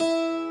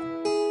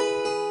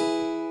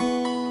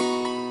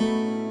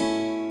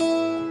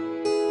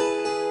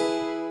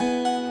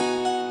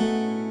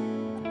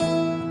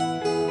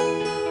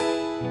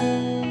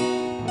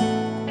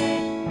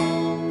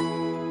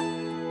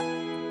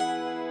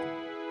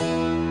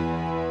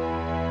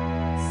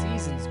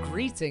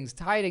Greetings,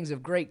 tidings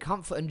of great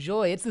comfort and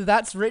joy. It's the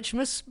That's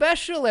Richmas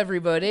special,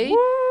 everybody.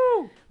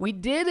 Woo! We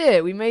did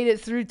it. We made it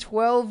through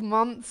 12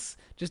 months.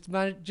 Just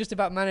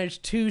about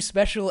managed 2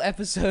 special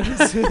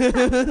episodes.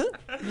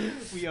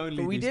 We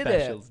only we do did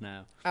specials it.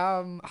 now.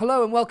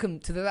 Hello and welcome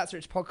to the That's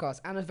Rich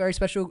podcast and a very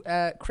special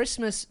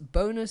Christmas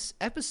bonus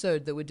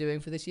episode that we're doing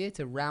for this year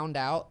to round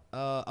out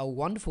a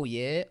wonderful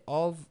year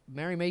of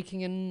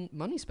merrymaking and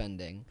money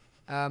spending.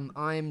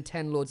 I'm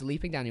 10 Lords of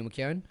Leaping, Daniel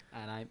McGowan.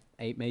 And I'm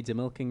 8 Maids of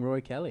Milking,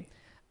 Rory Kelly.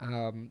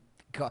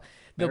 God,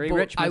 Merry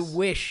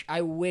Richmas.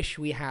 I wish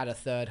we had a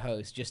third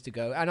host just to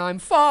go, and I'm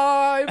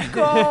 5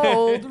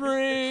 gold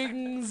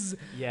rings.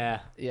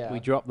 Yeah, Yeah.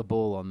 we dropped the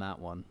ball on that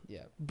one.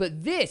 Yeah.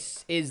 But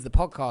this is the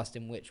podcast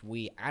in which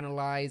we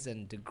analyze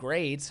and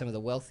degrade some of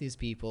the wealthiest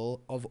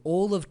people of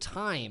all of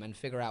time and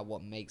figure out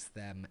what makes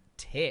them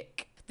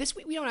tick. This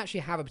week, we don't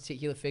actually have a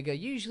particular figure.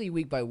 Usually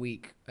week by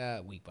week.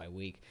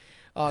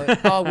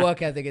 Our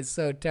work ethic is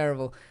so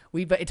terrible.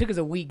 It took us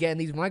a week getting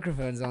these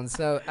microphones on.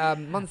 So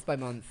month by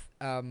month,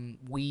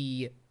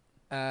 we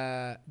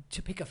to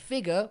pick a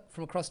figure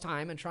from across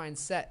time and try and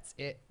set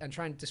it and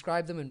try and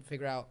describe them and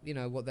figure out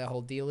what their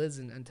whole deal is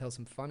and tell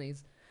some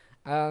funnies.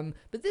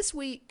 But this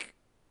week,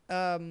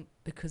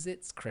 because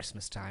it's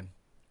Christmas time,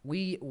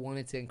 we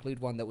wanted to include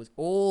one that was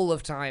all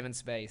of time and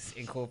space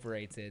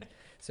incorporated.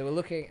 So we're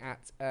looking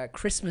at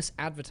Christmas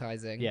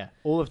advertising. Yeah,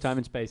 all of time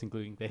and space,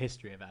 including the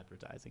history of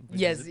advertising.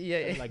 Yes,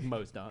 yeah. Like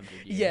most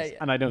 100 years. Yeah.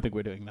 And I don't think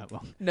we're doing that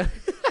long. No.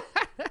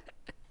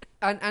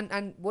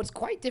 And what's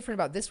quite different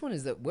about this one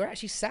is that we're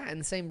actually sat in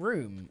the same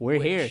room.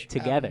 We're here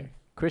together.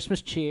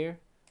 Christmas cheer.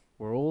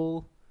 We're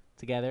all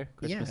together.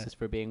 Christmas Yeah. is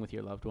for being with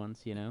your loved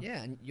ones, you know?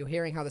 Yeah, and you're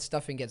hearing how the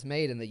stuffing gets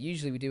made, and that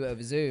usually we do it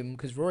over Zoom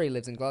because Rory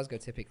lives in Glasgow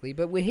typically,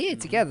 but we're here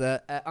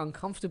together,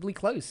 uncomfortably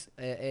close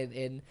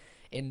in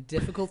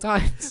difficult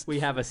times. We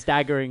have a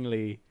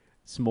staggeringly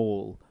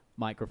small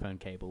microphone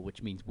cable,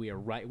 which means we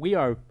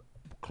are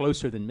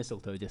closer than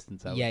mistletoe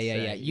distance. I would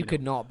say, You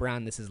could not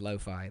brand this as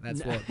lo-fi.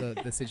 That's what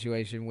the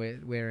situation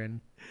we're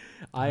in.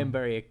 I am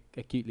very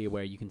acutely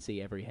aware you can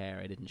see every hair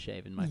I didn't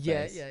shave in my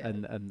face. Yeah.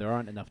 And there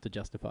aren't enough to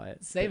justify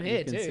it. Same But here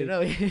you can too. see-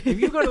 No. If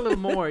you've got a little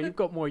more, you've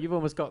got more. You've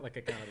almost got like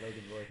a kind of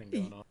Logan Roy thing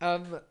going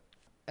on.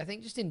 I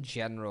think just in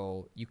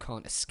general, you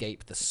can't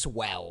escape the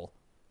swell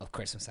of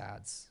Christmas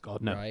ads.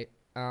 God, no. Right?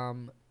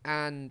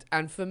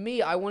 And for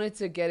me, I wanted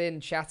to get in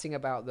chatting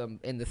about them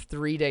in the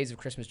 3 days of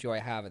Christmas joy I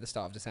have at the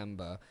start of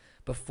December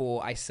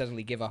before I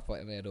suddenly give up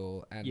on it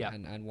all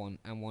and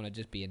want to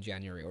just be in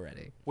January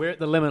already. We're at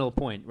the liminal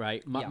point,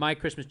 right? Yeah. My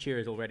Christmas cheer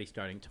is already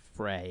starting to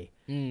fray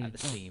at the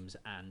seams,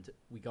 and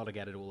we got to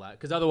get it all out.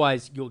 Because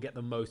otherwise, you'll get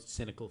the most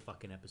cynical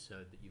fucking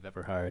episode that you've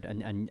ever heard,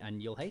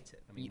 and you'll hate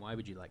it. I mean, why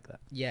would you like that?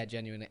 Yeah,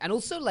 genuinely. And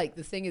also, like,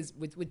 the thing is,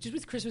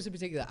 with Christmas in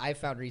particular, I've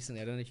found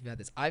recently, I don't know if you've had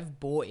this, I've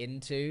bought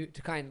into,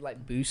 to kind of,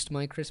 like, boost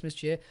my Christmas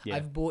cheer,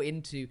 I've bought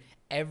into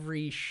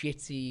every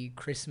shitty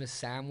Christmas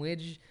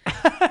sandwich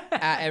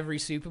at every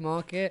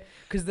supermarket.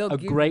 Cause they'll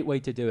give great way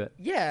to do it.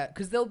 Yeah,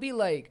 because they'll be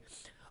like,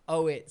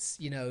 oh, it's,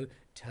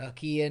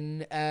 turkey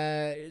and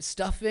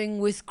stuffing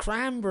with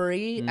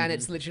cranberry, and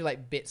it's literally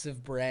like bits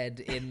of bread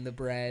in the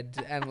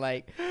bread, and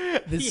like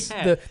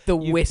the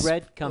You've wisp.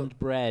 bread-cummed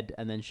bread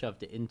and then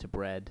shoved it into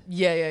bread.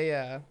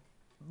 Yeah.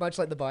 Much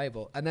like the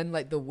Bible, and then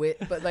like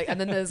and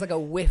then there's like a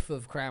whiff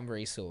of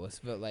cranberry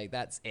sauce, but like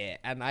that's it.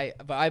 And I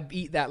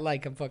eat that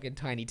like I'm fucking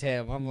Tiny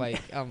Tim. I'm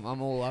like I'm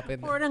all up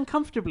in. Or an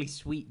uncomfortably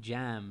sweet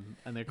jam,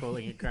 and they're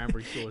calling it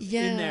cranberry sauce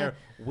in there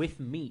with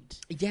meat.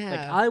 Yeah, like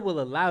I will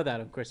allow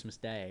that on Christmas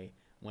Day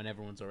when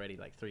everyone's already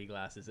like 3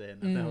 glasses in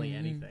and they'll eat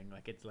anything.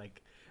 Like it's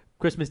like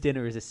Christmas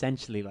dinner is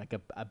essentially like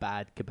a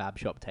bad kebab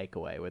shop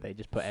takeaway where they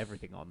just put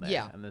everything on there.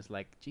 Yeah, and there's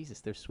like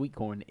Jesus, there's sweet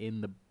corn in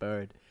the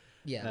bird.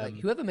 Yeah, like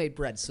whoever made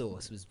bread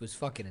sauce was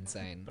fucking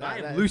insane. But I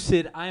am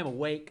lucid. I am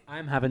awake.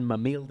 I'm having my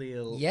meal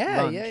deal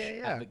lunch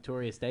at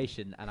Victoria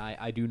Station, and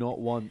I do not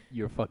want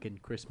your fucking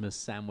Christmas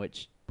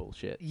sandwich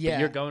bullshit. Yeah, but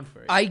you're going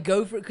for it. I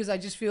go for it because I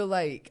just feel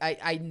like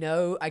I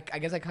know. I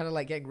guess I kind of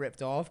like getting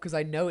ripped off because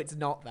I know it's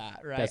not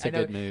that, right? That's a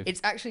good move. It's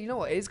actually, you know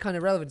what? It is kind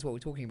of relevant to what we're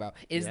talking about.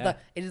 It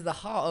is the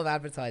heart of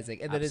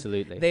advertising, and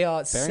absolutely. They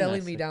are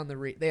selling me down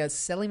the they are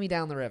selling me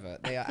down the river.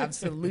 They are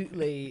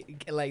absolutely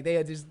like they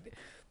are just.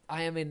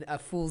 I am in a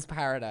fool's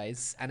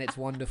paradise, and it's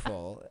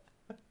wonderful.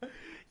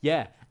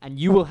 Yeah, and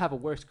you will have a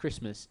worse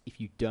Christmas if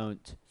you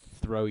don't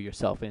throw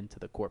yourself into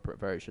the corporate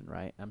version,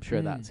 right? I'm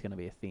sure that's going to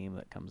be a theme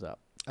that comes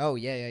up. Oh,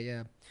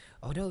 yeah.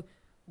 Oh, no.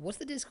 What's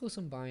the discourse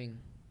on buying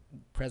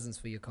presents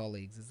for your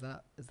colleagues? Is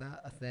that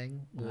a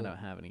thing? I don't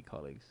have any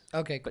colleagues.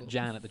 Okay, cool. But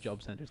Jan at the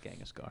job centre is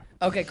getting a scarf.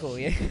 Okay, cool,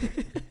 yeah.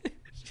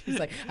 She's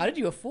like, how did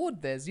you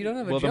afford this? You don't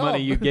have a job. Well, the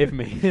money you give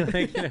me.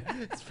 Like,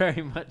 it's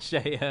very much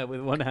a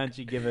with one hand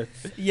she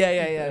giveth.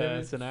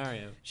 Yeah.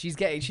 Scenario. She's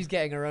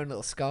getting her own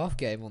little scarf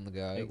game on the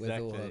go with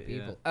all her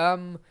people.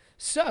 Yeah.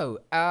 So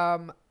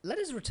let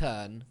us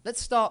return.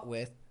 Let's start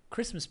with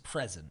Christmas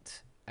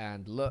present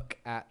and look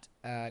at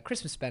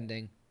Christmas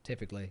spending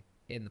typically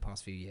in the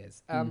past few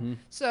years.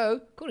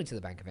 So according to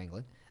the Bank of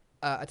England,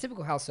 A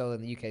typical household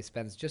in the UK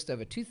spends just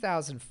over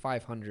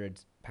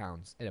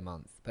 £2,500 in a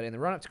month. But in the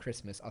run-up to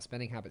Christmas, our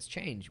spending habits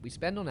change. We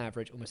spend on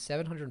average almost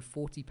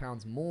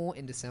 £740 more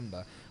in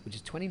December, which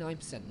is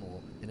 29%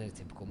 more than in a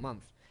typical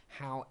month.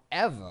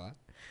 However,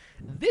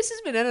 this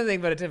has been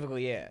anything but a typical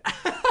year.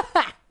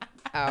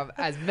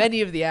 As many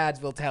of the ads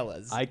will tell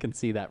us. I can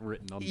see that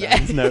written on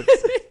Dan's notes.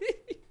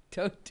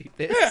 Don't do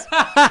this.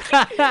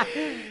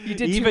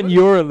 Even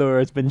your allure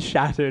has been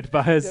shattered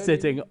by us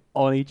sitting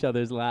on each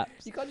other's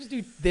laps. You can't just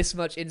do this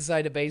much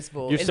inside a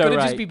baseball. It's so going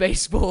to just be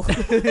baseball.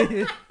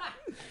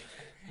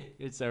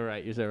 You're so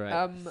right. You're so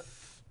right.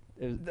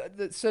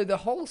 So the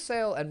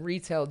wholesale and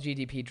retail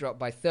GDP dropped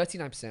by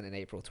 39% in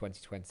April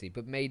 2020,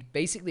 but made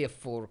basically a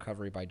full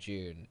recovery by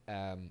June,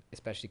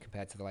 especially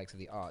compared to the likes of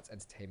the arts,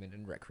 entertainment,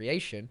 and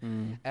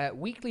recreation.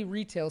 Weekly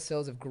retail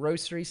sales of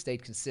groceries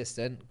stayed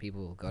consistent.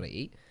 People got to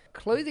eat.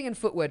 Clothing and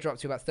footwear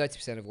dropped to about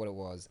 30% of what it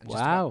was.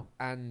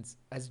 And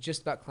has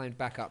just about climbed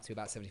back up to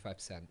about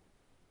 75%.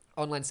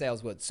 Online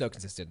sales were so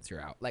consistent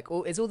throughout. Like,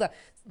 it's all that.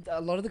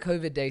 A lot of the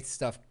COVID data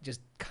stuff just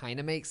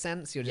kind of makes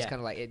sense. You're just kind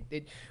of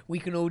like, we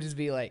can all just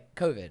be like,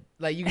 COVID.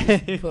 Like, you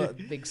can just put a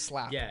big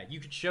slap. Yeah, you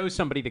could show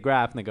somebody the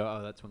graph and they go,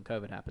 oh, that's when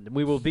COVID happened. And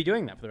we will be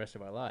doing that for the rest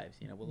of our lives.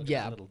 You know, we'll look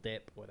at that little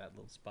dip or that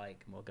little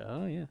spike and we'll go,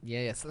 oh, yeah.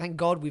 Yeah. So thank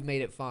God we've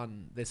made it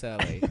fun this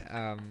early.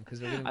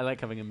 Cause I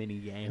like having a mini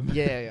game.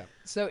 Yeah.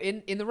 So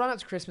in the run-up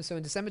to Christmas, so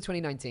in December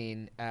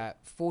 2019,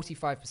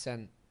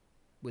 45%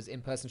 was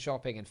in-person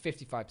shopping and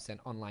 55%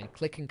 online.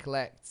 Click and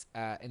collect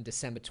in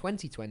December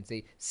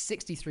 2020,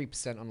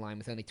 63% online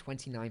with only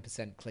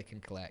 29% click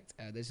and collect.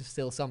 There's just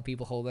still some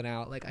people holding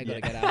out. Like, I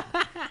gotta get out.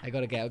 I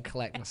gotta go and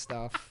collect my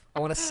stuff. I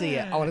want to see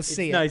it. It's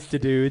nice to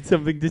do. It's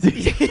something to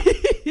do.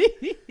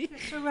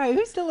 All right,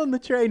 who's still on the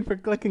train for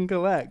click and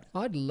collect?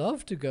 I'd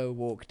love to go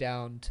walk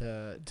down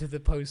to the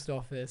post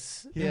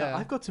office. Yeah,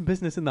 I've got some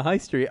business in the high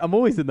street. I'm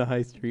always in the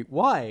high street.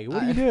 Why?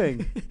 What are you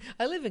doing?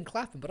 I live in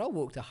Clapham, but I'll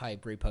walk to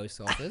Highbury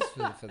post office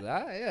for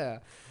that. Yeah.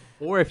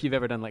 Or if you've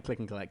ever done like click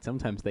and collect,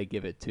 sometimes they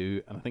give it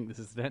to, and I think this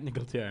is the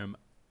technical term,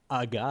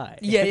 a guy.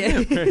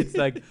 Yeah. Where it's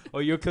like, oh,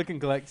 your click and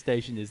collect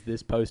station is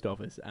this post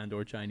office and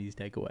or Chinese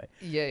takeaway.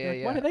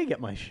 Yeah. Why do they get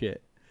my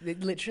shit?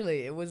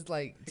 It was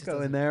like... I go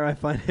in there, I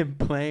find him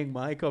playing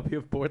my copy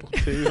of Portal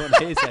 2 on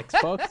his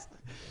Xbox.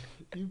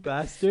 You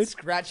bastard.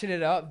 Scratching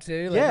it up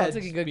too. Like, not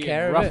taking good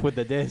care of it. Rough with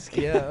the disc.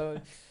 Yeah.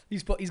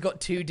 He's got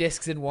 2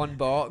 discs in one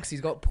box.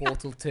 He's got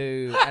Portal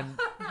 2 and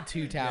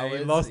 2 towers.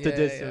 He lost a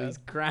disc, so he's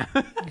crap.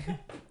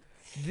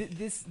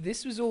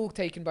 This was all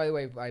taken, by the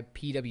way, by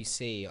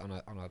PwC on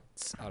a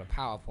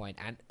PowerPoint,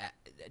 and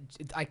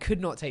I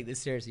could not take this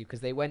seriously because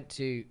they went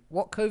to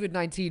what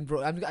COVID-19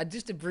 brought.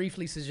 Just to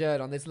briefly sojourn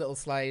on this little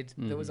slide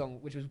that was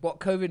on, which was what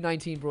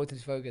COVID-19 brought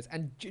into focus,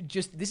 and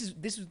just this is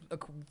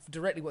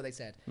directly what they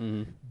said: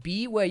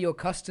 be where your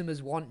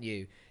customers want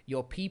you.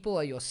 Your people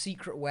are your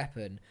secret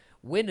weapon.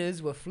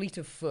 Winners were fleet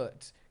of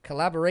foot.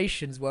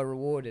 Collaborations were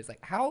rewarded. It's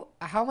like, how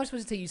am I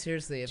supposed to take you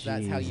seriously if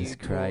that's how you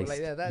Christ. Like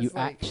that? That's you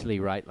like, actually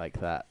write like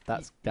that.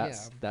 That's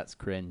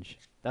cringe.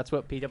 That's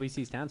what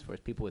PwC stands for. Is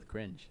people with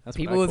cringe. That's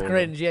people with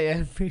cringe. Them.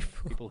 Yeah.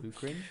 People who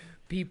cringe.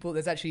 People.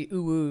 There's actually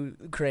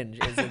cringe.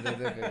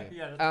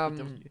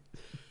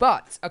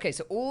 But okay,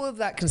 so all of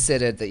that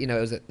considered, that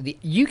the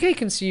UK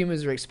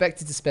consumers are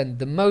expected to spend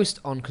the most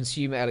on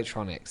consumer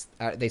electronics.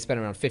 They spent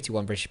around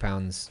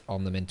 £51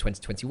 on them in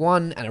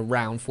 2021 and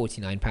around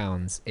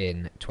 £49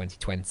 in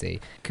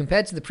 2020.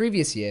 Compared to the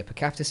previous year, per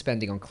capita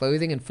spending on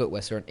clothing and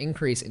footwear saw an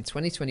increase in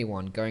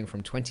 2021, going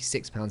from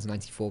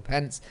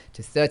 £26.94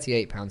 to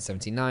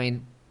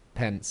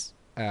 £38.79.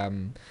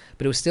 But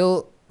it was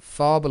still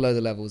far below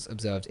the levels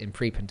observed in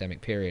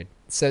pre-pandemic period.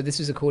 So this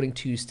was according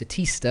to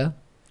Statista.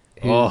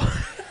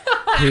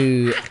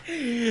 Who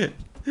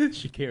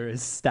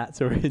Shakira's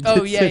stats oriented.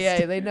 Oh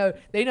yeah. They know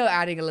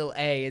adding a little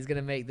A is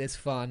gonna make this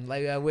fun.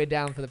 Like, we're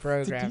down for the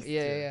program.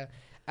 Yeah.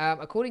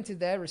 According to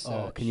their research.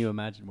 Oh, can you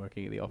imagine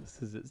working at the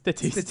offices at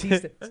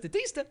Statista?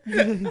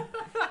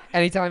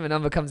 Anytime a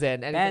number comes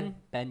in.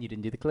 Ben, you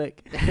didn't do the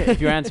click. If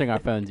you're answering our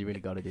phones, you really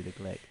got to do the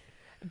click.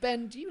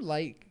 Ben, do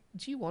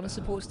you want to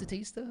support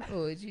Statista,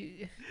 or do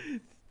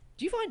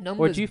you find numbers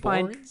boring? Or do you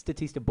find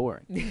Statista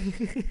boring?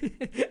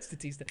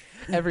 Statista.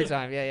 Every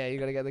time. Yeah, you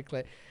got to get the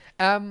clip.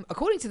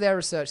 According to their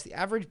research, the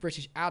average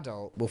British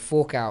adult will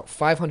fork out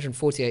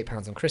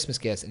 £548 on Christmas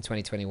gifts in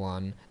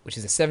 2021, which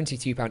is a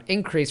 £72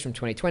 increase from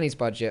 2020's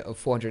budget of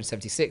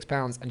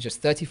 £476 and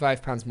just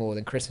 £35 more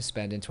than Christmas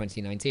spend in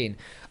 2019.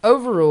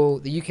 Overall,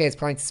 the UK is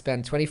planning to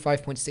spend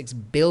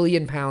 £25.6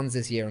 billion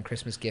this year on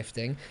Christmas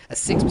gifting, a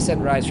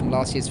 6% rise from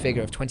last year's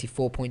figure of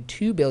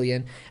 £24.2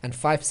 billion and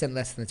 5%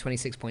 less than the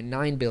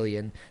 £26.9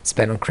 billion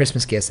spent on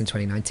Christmas gifts in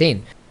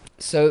 2019.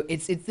 So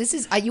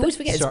you always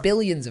forget it's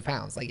billions of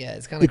pounds. Like, yeah,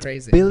 it's kind of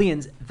crazy.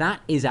 Billions. That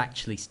is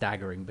actually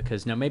staggering,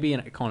 because now maybe an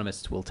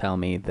economist will tell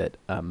me that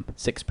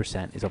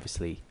 6% is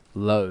obviously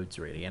loads,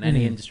 really, and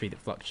any industry that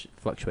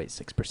fluctuates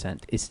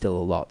 6% is still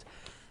a lot.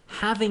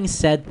 Having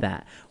said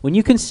that, when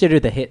you consider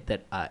the hit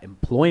that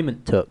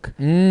employment took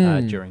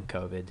during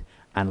COVID,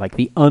 and like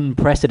the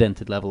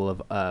unprecedented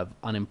level of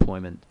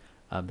unemployment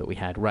that we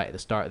had right at the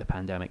start of the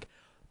pandemic.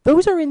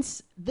 Those are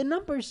the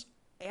numbers.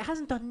 It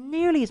hasn't done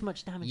nearly as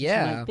much damage as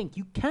you might think.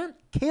 You can't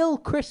kill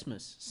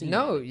Christmas.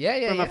 No,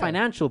 from a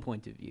financial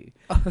point of view.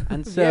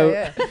 And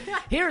so,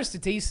 here at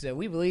Statista,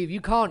 we believe you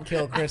can't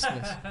kill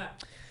Christmas.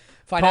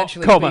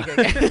 Financially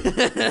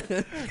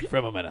speaking.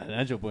 From a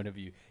financial point of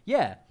view.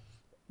 Yeah.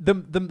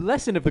 The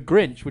lesson of the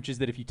Grinch, which is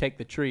that if you take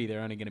the tree,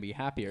 they're only going to be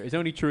happier, is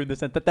only true in the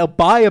sense that they'll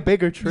buy a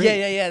bigger tree.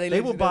 Yeah.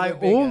 They will buy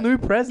all new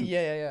presents.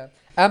 Yeah.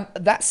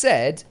 That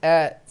said,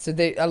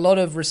 a lot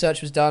of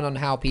research was done on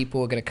how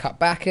people were going to cut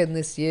back in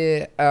this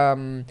year.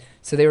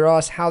 So they were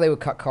asked how they would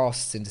cut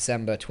costs in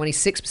December.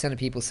 26% of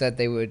people said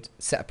they would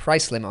set a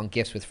price limit on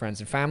gifts with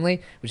friends and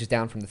family, which is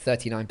down from the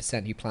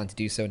 39% who planned to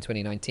do so in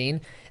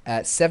 2019.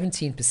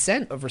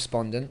 17% of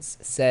respondents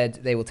said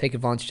they will take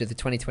advantage of the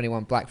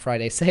 2021 Black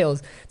Friday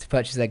sales to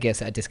purchase their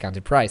gifts at a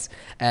discounted price.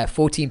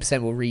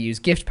 14% will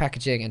reuse gift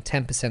packaging, and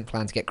 10%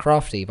 plan to get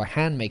crafty by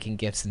hand making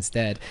gifts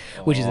instead,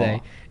 which is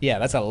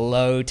that's a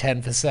low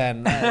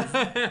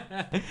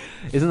 10%.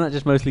 Isn't that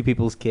just mostly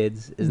people's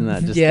kids? Isn't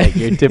that just like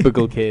your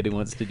typical kid who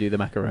wants to do the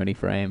macaroni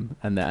frame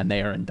and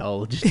they are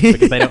indulged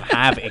because they don't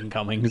have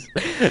incomings?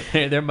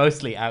 They're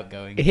mostly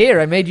outgoing.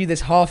 Here, I made you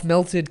this half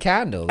melted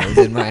candle that was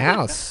in my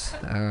house.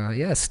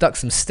 Stuck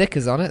some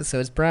stickers on it, so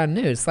it's brand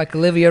new. It's like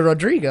Olivia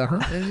Rodrigo,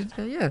 huh?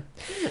 I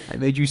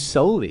made you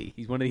Soli.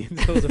 He's one of the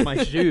insoles of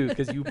my shoe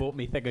because you bought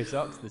me thicker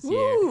socks this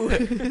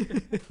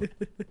year.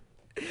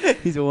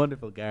 He's a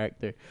wonderful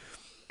character.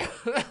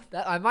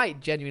 I might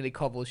genuinely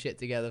cobble shit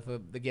together for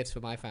the gifts for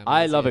my family.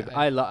 I love it.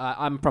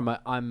 I'm from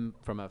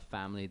a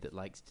family that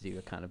likes to do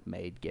a kind of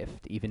made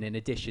gift, even in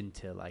addition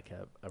to like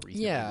a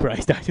reasonably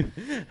priced item.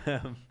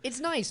 It's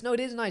nice. No,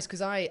 it is nice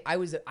because I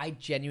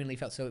genuinely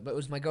felt so. But it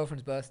was my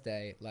girlfriend's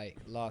birthday, like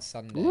last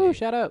Sunday. Ooh,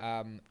 shout out!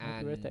 Happy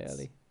birthday,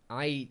 Ellie.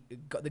 I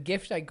got the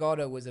gift I got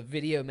her was a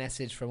video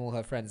message from all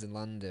her friends in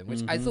London,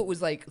 which I thought was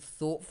like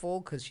thoughtful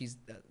because she's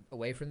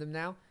away from them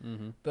now.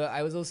 But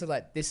I was also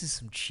like, this is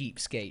some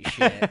cheapskate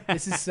shit.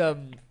 This is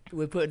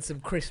we're putting some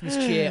Christmas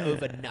cheer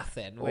over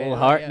nothing. All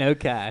heart, no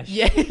cash.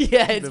 Yeah,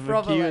 it's the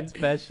probably McGowan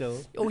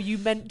special. Oh, you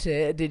meant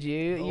it, did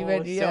you? You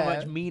meant so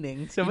much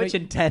meaning, so much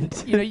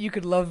intent. You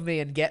could love me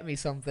and get me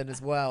something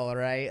as well,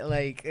 right?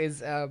 Like,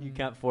 you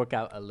can't fork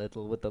out a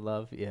little with the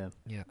love. Yeah.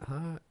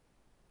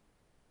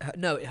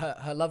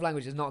 Her love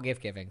language is not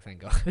gift giving,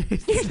 thank God.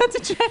 That's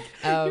a check.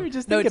 You were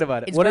just thinking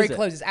about it. It's very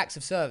close. It's acts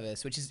of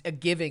service, which is a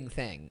giving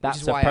thing. That's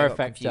which is why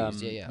perfect. I got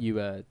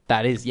confused.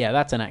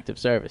 That's an act of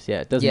service.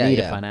 Yeah, it doesn't need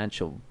a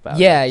financial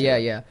value.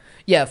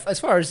 Yeah. As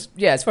far as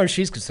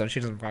she's concerned, she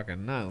doesn't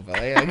fucking know.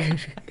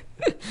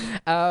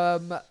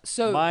 But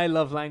so my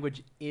love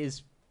language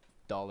is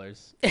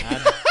dollars.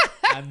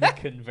 And the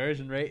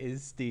conversion rate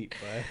is steep.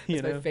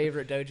 It's my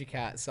favorite Doja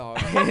Cat song.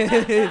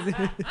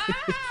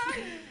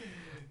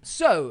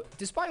 So,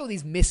 despite all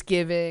these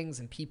misgivings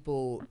and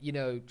people,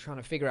 trying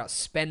to figure out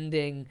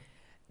spending,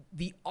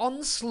 the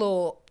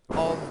onslaught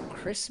of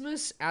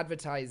Christmas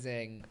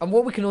advertising and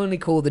what we can only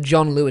call the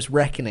John Lewis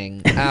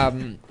reckoning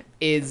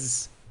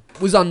was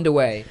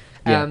underway.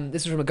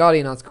 This is from a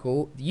Guardian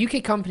article. The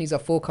UK companies are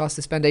forecast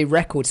to spend a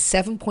record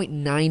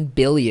 $7.9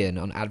 billion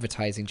on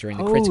advertising during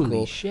the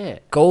critical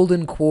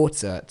golden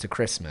quarter to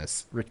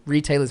Christmas,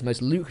 retailers'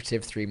 most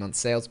lucrative 3-month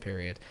sales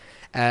period.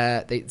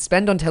 They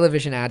spend on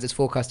television ads is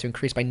forecast to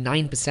increase by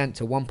 9%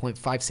 to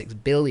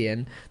 $1.56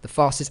 billion, the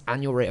fastest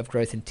annual rate of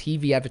growth in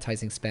TV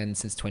advertising spend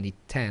since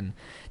 2010.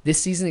 This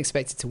season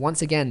expected to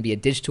once again be a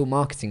digital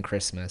marketing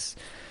Christmas.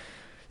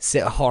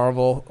 A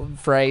horrible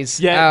phrase.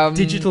 Yeah,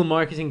 digital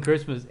marketing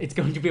Christmas. It's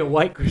going to be a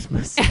white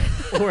Christmas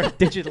or a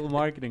digital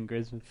marketing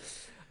Christmas.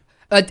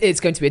 It's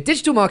going to be a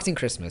digital marketing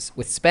Christmas,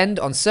 with spend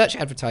on search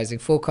advertising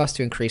forecast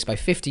to increase by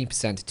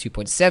 15% to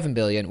 $2.7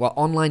 billion, while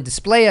online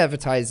display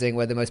advertising,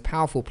 where the most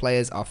powerful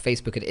players are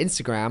Facebook and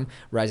Instagram,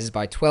 rises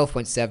by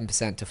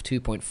 12.7%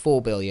 to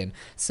 $2.4 billion.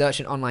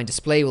 Search and online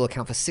display will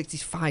account for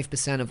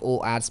 65% of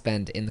all ad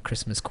spend in the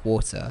Christmas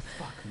quarter.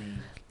 Fuck me.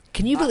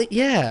 Can you believe?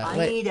 Yeah.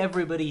 I need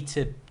everybody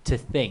to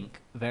think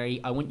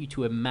I want you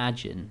to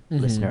imagine,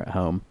 listener at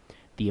home,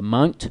 the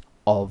amount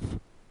of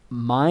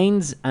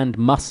minds and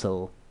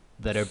muscle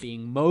that are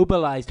being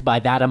mobilized by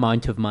that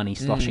amount of money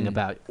sloshing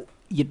about.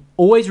 You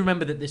always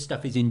remember that this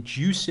stuff is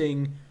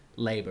inducing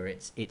labor.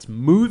 It's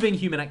moving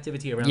human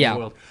activity around the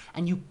world.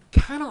 And you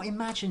cannot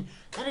imagine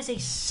that is a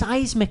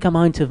seismic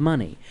amount of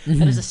money.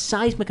 That is a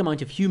seismic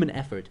amount of human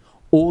effort,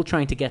 all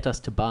trying to get us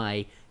to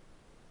buy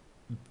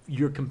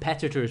your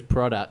competitor's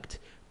product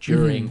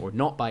during, or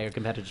not buy your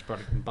competitor's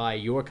product and buy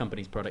your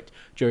company's product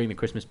during the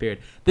Christmas period.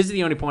 This is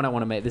the only point I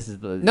want to make. This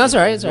is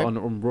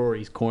on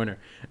Rory's corner.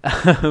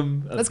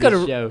 Let's go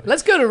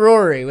to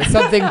Rory with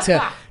something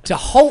to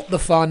halt the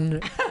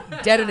fun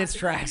dead in its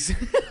tracks.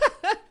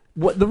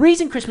 The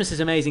reason Christmas is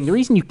amazing, the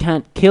reason you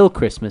can't kill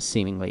Christmas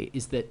seemingly,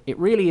 is that it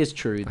really is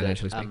true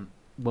that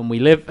when we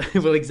live,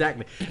 well,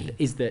 exactly,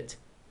 is that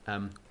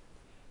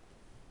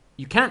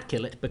you can't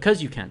kill it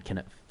because you can't kill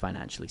it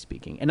financially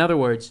speaking. In other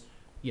words,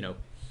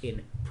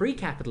 in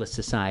pre-capitalist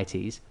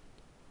societies,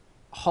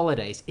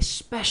 holidays,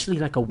 especially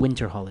like a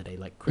winter holiday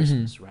like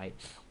Christmas, right?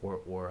 Or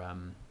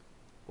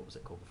what was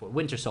it called before?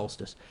 Winter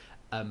solstice.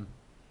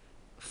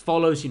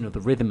 Follows, the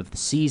rhythm of the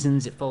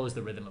seasons. It follows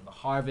the rhythm of the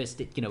harvest.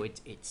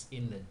 It's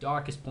in the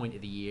darkest point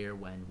of the year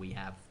when we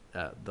have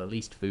the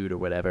least food or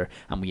whatever,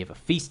 and we have a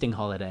feasting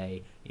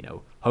holiday,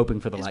 hoping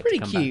for the light to come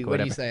back. It's pretty cute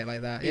when you say it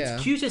like that. Yeah.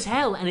 It's cute as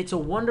hell, and it's a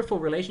wonderful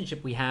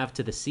relationship we have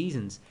to the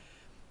seasons.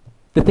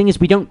 The thing is,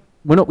 we have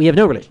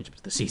no relationship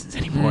to the seasons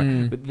anymore.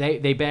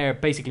 They bear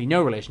basically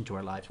no relation to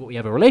our lives. What we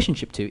have a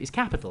relationship to is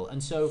capital,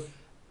 and so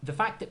the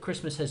fact that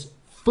Christmas has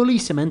fully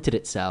cemented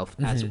itself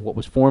as what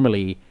was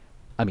formerly,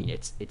 I mean,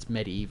 it's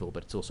medieval,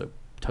 but it's also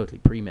totally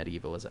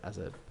pre-medieval as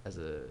a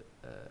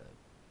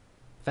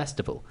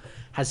festival,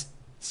 has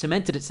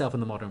cemented itself in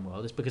the modern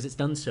world, is because it's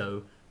done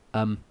so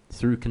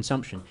through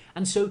consumption.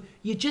 And so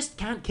you just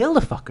can't kill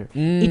the fucker.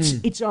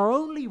 It's our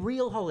only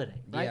real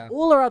holiday, right? Yeah.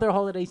 All our other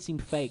holidays seem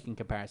fake in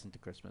comparison to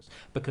Christmas,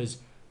 because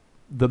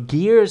the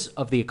gears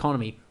of the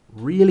economy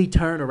really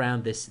turn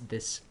around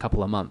this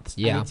couple of months.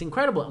 Yeah. And it's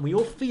incredible, and we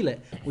all feel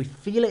it. We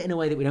feel it in a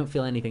way that we don't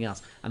feel anything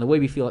else. And the way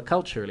we feel it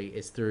culturally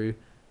is through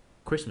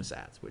Christmas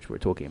ads, which we're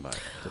talking about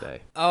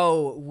today.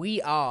 Oh,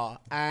 we are.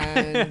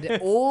 And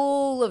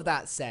all of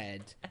that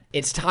said,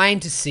 it's time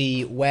to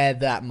see where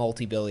that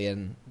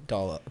multi-billion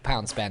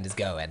pound spend is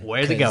going.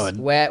 Where's it going?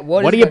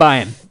 What are you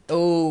buying?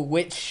 Oh,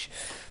 which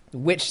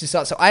to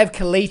start? So I have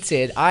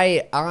collated.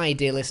 I,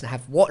 dear listener,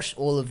 have watched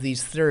all of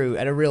these through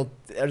at a real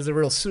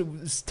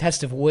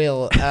test of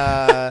will.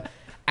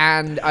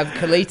 And I've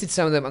collated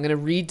some of them. I'm going to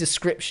read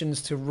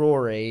descriptions to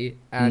Rory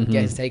and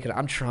get his take on it.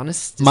 I'm trying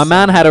to... My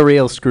man had a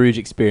real Scrooge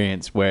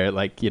experience where,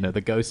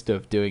 the ghost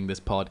of doing this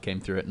pod came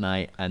through at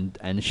night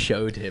and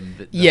showed him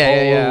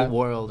the whole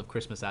world of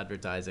Christmas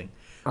advertising,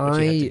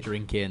 which he had to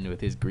drink in with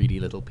his greedy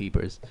little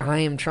peepers. I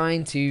am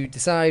trying to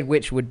decide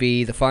which would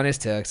be the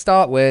funnest to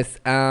start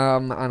with,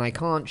 and I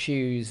can't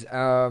choose.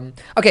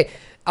 Okay,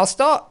 I'll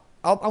start.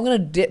 I'm going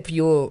to dip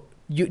your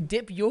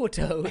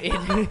toe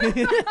in...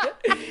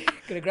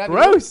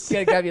 Gross.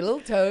 Gonna grab your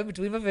little toe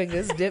between my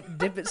fingers,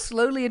 dip it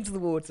slowly into the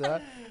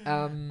water,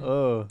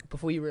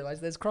 before you realise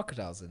there's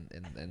crocodiles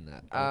in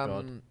that.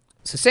 God.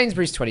 So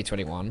Sainsbury's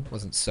 2021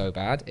 wasn't so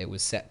bad. It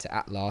was set to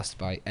At Last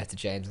by Etta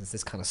James. It's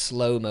this kind of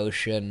slow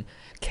motion,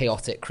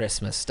 chaotic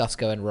Christmas. Stuff's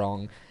going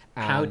wrong.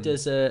 How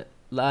does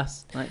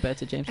Last Night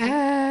Better, James?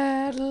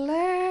 At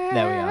last.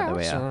 There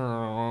we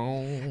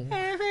are.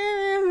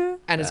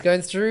 And it's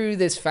going through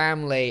this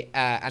family,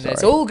 and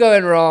it's all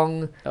going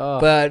wrong,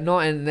 but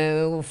not in.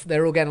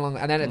 They're all getting along.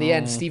 And then at the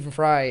end, Stephen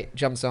Fry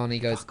jumps on. He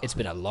goes, "It's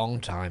been a long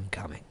time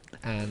coming,"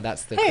 and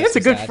that's the. Hey, that's a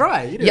good ad.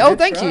 Fry.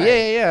 Thank you.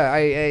 Yeah.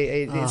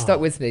 It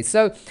stuck with me.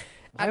 So,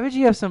 why would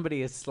you have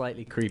somebody as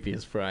slightly creepy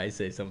as Fry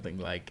say something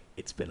like,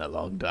 "It's been a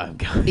long time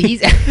coming"?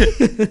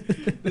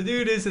 The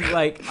dude isn't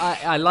like.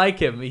 I like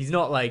him. He's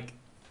not like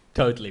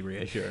totally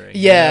reassuring.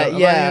 Yeah. Am I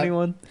the only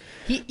one?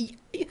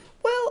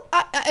 Well,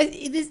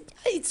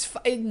 it's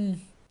fine.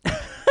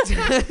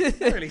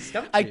 Really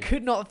stumped I you.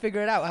 could not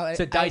figure it out.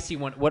 So dicey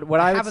one. What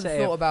I would haven't say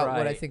thought about Fry,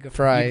 what I think of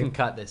Fry. You can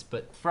cut this,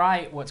 but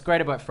Fry. What's great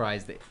about Fry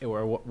is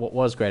what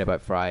was great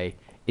about Fry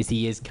is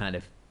he is kind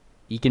of.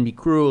 He can be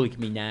cruel. He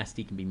can be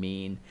nasty. He can be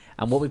mean.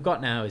 And what we've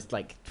got now is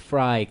like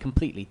Fry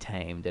completely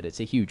tamed, and it's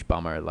a huge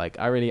bummer. Like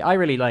I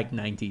really like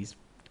 '90s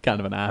kind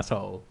of an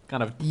asshole,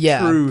 kind of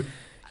true.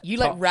 You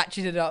like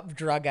ratcheted up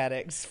drug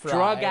addicts, Fry.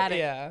 Drug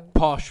addict,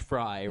 posh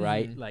Fry,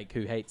 right? Like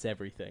who hates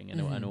everything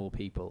and all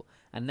people.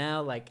 And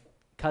now like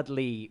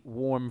cuddly,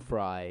 warm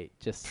Fry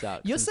just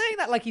sucks. You're saying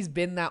that like he's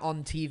been that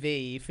on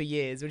TV for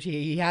years, which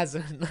he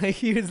hasn't. Like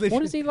he was.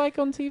 What is he like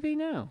on TV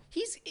now?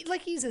 He's a.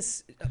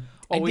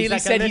 I nearly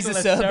like said he's a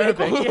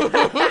suburban.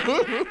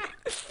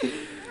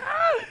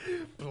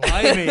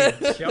 Blimey,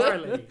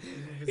 Charlie.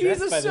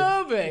 He's a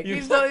suburban.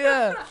 He's not.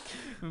 Yeah.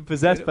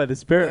 Possessed by the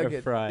spirit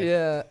of Fry.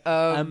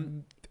 Yeah.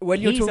 When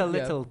you're he's a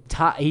little,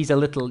 he's a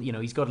little,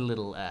 he's got a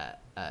little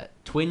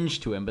twinge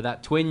to him, but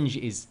that twinge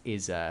is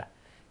it's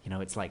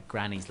like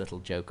Granny's little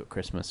joke at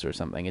Christmas or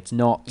something. It's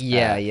not.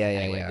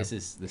 Anyway, This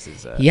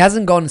is. He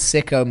hasn't gone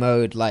sicko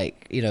mode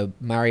like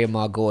Mario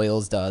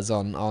Margoyles does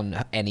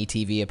on any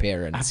TV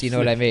appearance. Absolutely. You know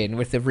what I mean,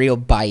 with the real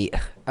bite.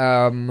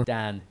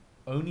 Dan,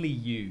 only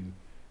you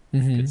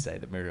could say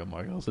that Muriel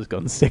Margolyes has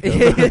gone sicko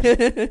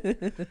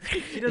mode.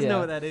 She doesn't know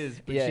what that is,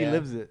 but she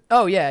lives it.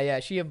 Oh yeah,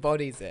 she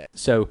embodies it.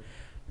 So.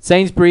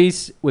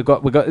 Sainsbury's, we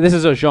got. This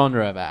is a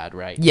genre of ad,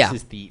 right? Yeah.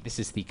 This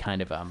is the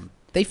kind of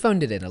They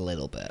phoned it in a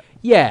little bit.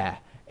 Yeah,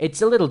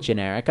 it's a little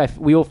generic.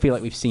 We all feel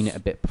like we've seen it a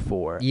bit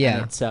before. Yeah.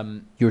 And it's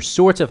your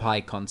sort of high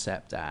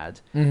concept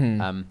ad.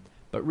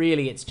 But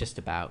really, it's just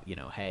about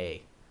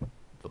hey,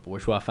 the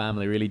bourgeois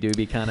family really do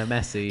be kind of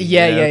messy.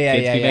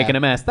 Kids be making a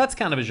mess. That's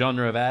kind of a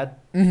genre of ad.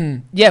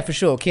 Yeah, for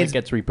sure. Kids it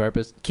gets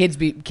repurposed. Kids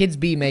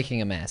be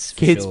making a mess.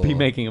 Kids be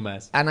making a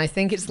mess. And I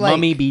think it's like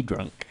Mummy be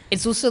drunk.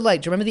 It's also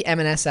like, do you remember the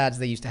M&S ads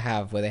they used to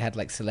have where they had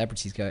like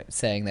celebrities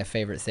saying their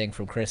favorite thing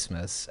from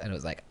Christmas, and it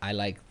was like, I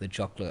like the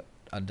chocolate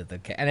under the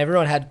cake, and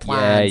everyone had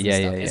plans. and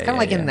stuff. It's kind of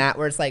like in that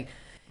where it's like,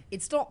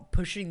 it's not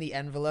pushing the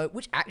envelope,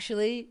 which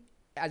actually,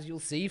 as you'll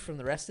see from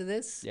the rest of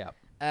this,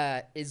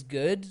 is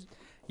good.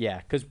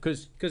 Yeah,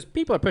 because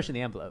people are pushing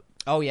the envelope.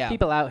 Oh yeah,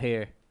 People out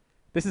here.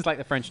 This is like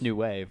the French New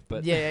Wave,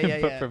 but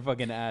yeah. for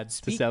fucking ads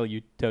to sell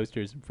you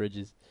toasters and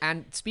fridges.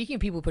 And speaking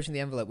of people pushing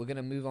the envelope, we're going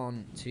to move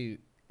on to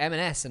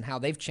M&S and how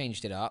they've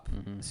changed it up.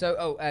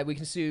 So, we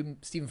consume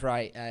Stephen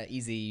Fry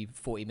easy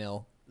 40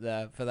 mil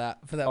for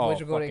that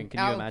voice recording.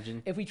 Can you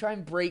imagine? If we try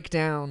and break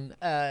down,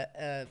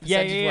 We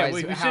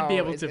should be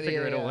able to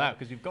figure it all out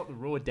because we've got the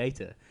raw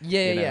data.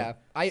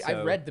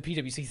 I've read the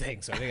PwC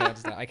thing, so I think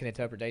I can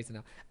interpret data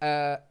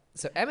now.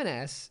 So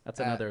M&S.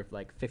 That's another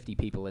like 50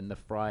 people in the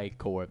Fry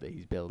core that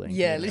he's building.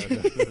 Yeah,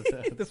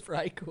 the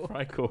Fry core.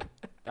 Fry core.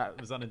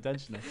 That was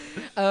unintentional.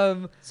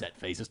 Set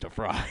faces to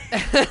Fry.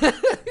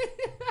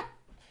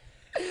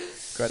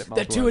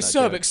 They're too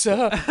acerbic,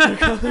 sir.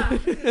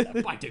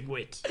 Biting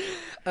wit.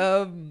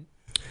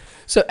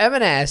 So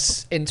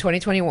M&S in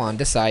 2021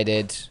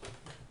 decided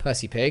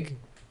Percy Pig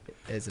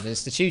is an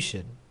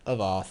institution of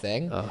our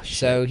thing. Oh, shit.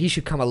 So he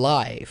should come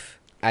alive,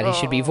 and he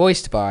should be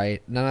voiced by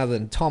none other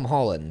than Tom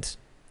Holland.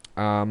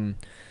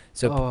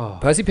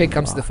 Percy Pig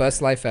comes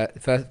comes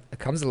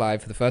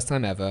alive for the first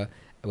time ever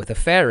with a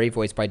fairy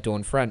voiced by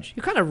Dawn French.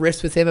 You kind of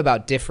riff with him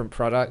about different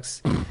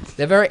products.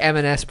 They're very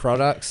M&S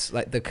products,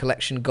 like the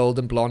collection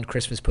Golden Blonde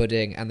Christmas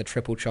Pudding and the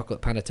Triple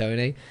Chocolate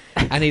Panettone.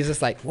 And he's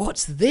just like,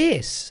 what's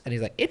this? And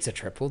he's like, it's a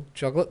Triple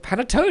Chocolate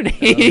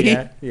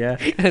Panettone. Yeah.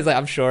 And it's like,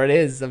 I'm sure it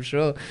is. I'm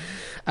sure.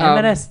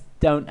 M&S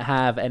don't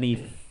have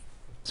any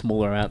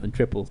smaller amount than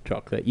triple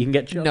chocolate. You can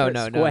get chocolate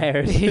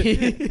squares.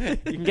 You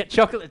can get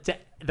chocolate to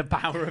the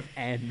power of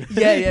n.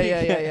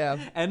 Yeah.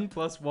 N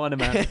plus 1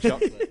 amount of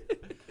chocolate.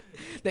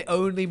 They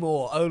only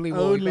more.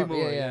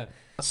 Yeah.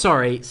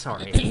 Sorry.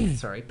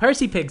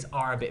 Percy Pigs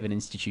are a bit of an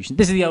institution.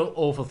 This is the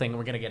awful thing.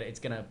 We're going to get it. It's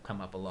going to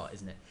come up a lot,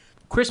 isn't it?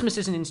 Christmas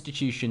is an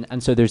institution,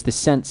 and so there's the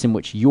sense in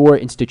which your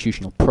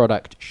institutional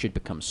product should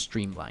become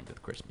streamlined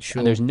with Christmas.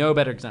 Sure. And there's no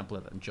better example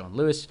of it than John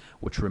Lewis,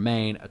 which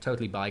remain a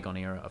totally bygone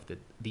era of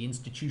the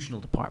institutional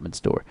department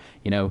store.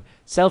 You know,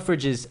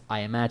 Selfridges,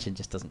 I imagine,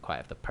 just doesn't quite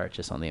have the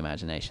purchase on the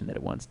imagination that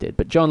it once did.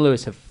 But John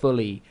Lewis have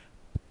fully,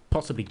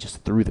 possibly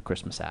just through the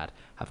Christmas ad,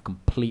 have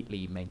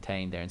completely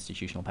maintained their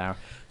institutional power.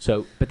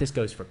 So, but this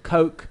goes for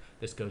Coke,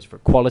 this goes for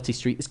Quality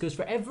Street, this goes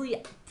for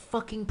every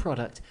fucking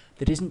product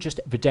that isn't just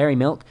for dairy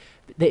milk,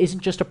 that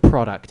isn't just a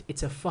product,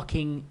 it's a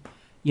fucking,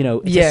 you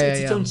know, it's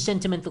its own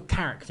sentimental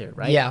character,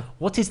 right? Yeah.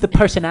 What is the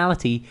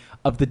personality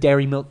of the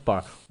dairy milk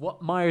bar?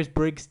 What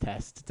Myers-Briggs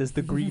test does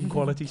the green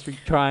Quality Street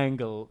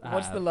triangle have?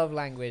 What's the love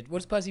language?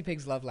 What's Percy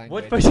Pig's love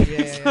language? What's Percy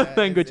Pig's love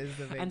language?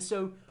 And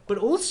so, but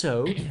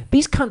also,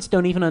 these cunts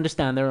don't even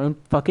understand their own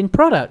fucking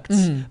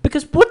products.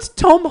 Because what's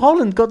Tom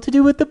Holland got to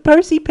do with the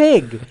Percy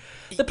Pig?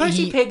 The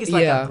Percy Pig is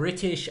like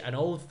an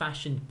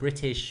old-fashioned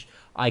British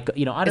icon.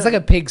 You know, it's like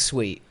a pig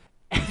sweet.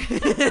 No,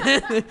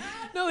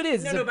 it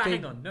is. But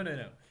hang on.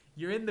 No.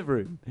 You're in the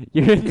room.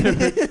 You're in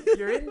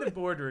the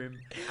boardroom,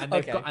 and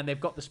they've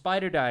got the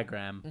spider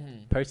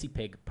diagram, Percy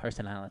Pig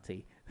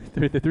personality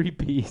through the 3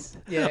 P's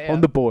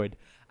on the board,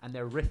 and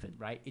they're riffing.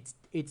 Right,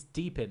 it's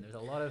deep in. There's a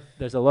lot of.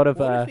 What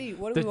if we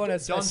want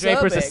John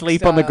Draper's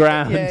asleep on the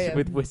ground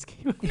with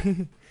whiskey.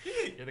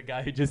 You're the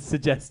guy who just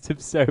suggests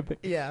absurd.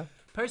 Yeah.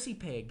 Percy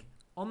Pig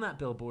on that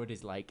billboard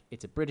is like,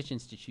 it's a British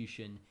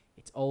institution.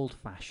 It's old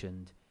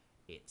fashioned.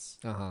 It's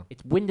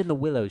Wind in the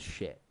Willows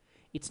shit.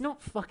 It's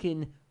not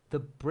fucking the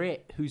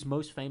Brit who's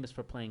most famous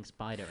for playing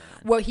Spider-Man.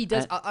 Well, he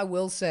does. I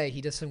will say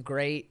he does some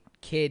great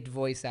kid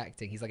voice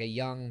acting. He's like a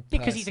young Percy.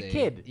 Because he's a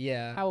kid.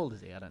 Yeah. How old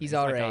is he? I don't know. He's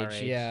our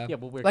age. Yeah. Yeah,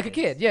 well, we're like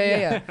kids. A kid.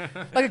 Yeah.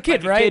 Like a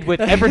kid, like right? A kid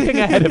with everything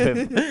ahead of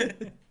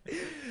him.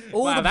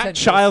 Wow, that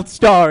child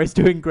star is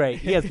doing great.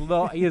 He has a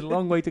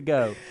long way to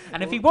go.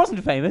 And if he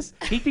wasn't famous,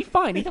 he'd be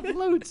fine. He'd have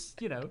loads,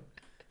 you know.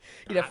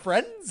 He'd have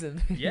friends.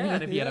 And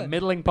and if he had a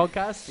middling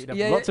podcast, he'd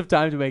have lots of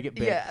time to make it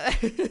big.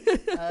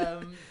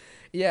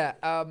 Yeah.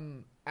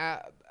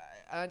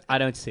 I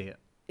don't see it.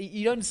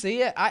 You don't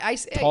see it? I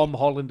see it. Tom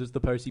Holland as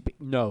the Percy Pig.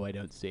 No, I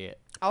don't see it.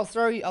 I'll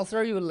throw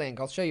you a link.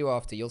 I'll show you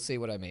after. You'll see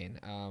what I mean.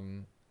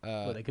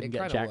 Well, they couldn't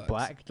get Jack works.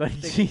 Black. Like,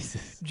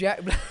 Jesus.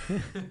 Jack Black.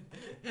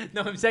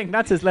 No, I'm saying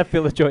that's his left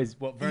field of choice.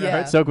 What, Werner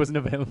Herzog wasn't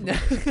available.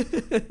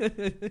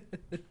 The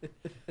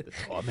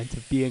torment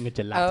of being a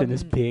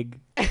gelatinous pig.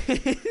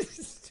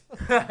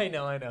 I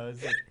know.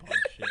 It's like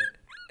bullshit.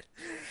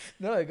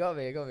 No, it got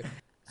me.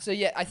 So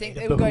yeah, I think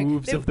the they were going.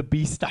 Hooves of the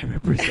beast I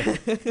represent.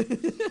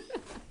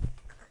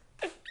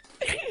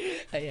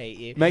 I hate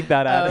you. Make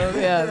that out.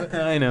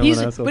 I know.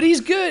 But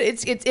he's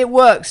good. It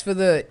works for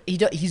the.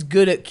 He's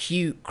good at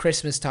cute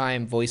Christmas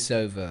time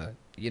voiceover.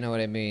 You know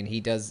what I mean? He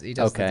does the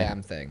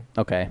damn thing.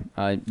 Okay.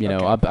 I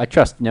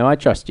trust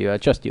you. I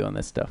trust you on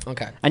this stuff.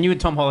 Okay. And you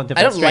and Tom Holland have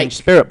a strange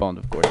spirit bond,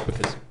 of course,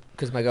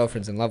 because my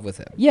girlfirl's in love with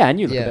him. Yeah, and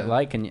you look a bit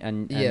like,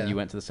 and you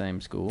went to the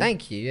same school.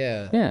 Thank you.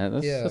 Yeah. Yeah,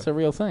 that's a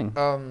real thing.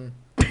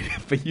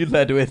 But you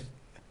led with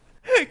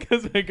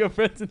because my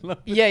girlfriend's in love.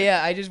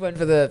 Yeah. I just went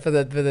for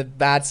the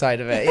bad side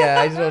of it. Yeah,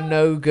 I just want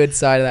no good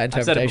side of that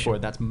interpretation. I've said it before.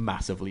 That's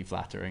massively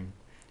flattering.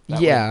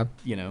 That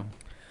would,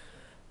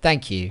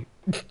 Thank you.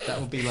 That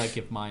would be like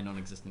if my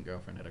non-existent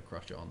girlfriend had a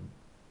crush on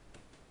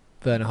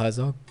Werner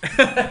Herzog.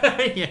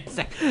 Yes,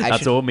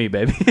 that's all me,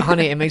 baby.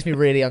 Honey, it makes me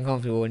really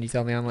uncomfortable when you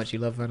tell me how much you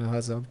love Werner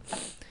Herzog.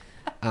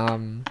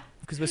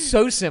 Because we're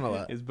so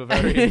similar. His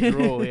Bavarian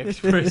drawl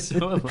express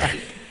so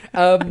alike.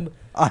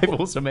 I've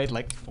also made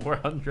like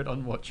 400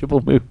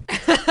 unwatchable movies.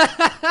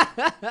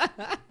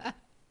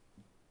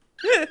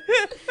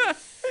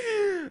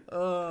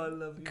 Oh, I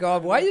love you.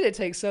 God, why did it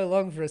take so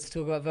long for us to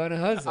talk about Werner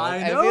Herzog?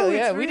 I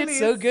know. We did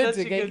so good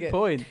to get good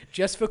point.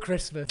 just for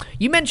Christmas.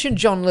 You mentioned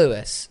John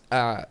Lewis,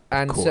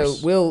 and so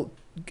we'll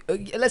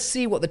let's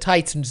see what the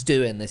Titans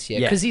doing this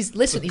year because he's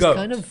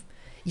kind of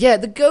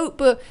the GOAT,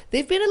 but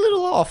they've been a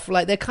little off.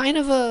 Like they're kind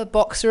of a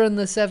boxer in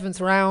the 7th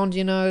round.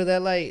 You know, they're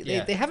like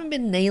they haven't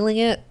been nailing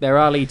it. They're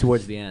Ali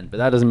towards the end, but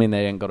that doesn't mean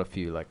they ain't got a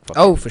few like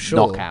fucking for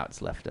sure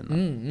knockouts left in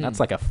them. That's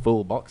like a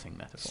full boxing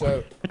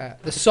metaphor. So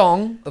the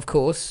song, of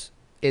course,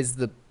 is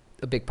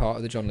a big part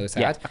of the John Lewis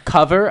ad. A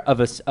cover of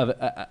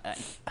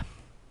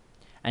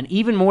an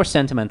even more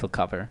sentimental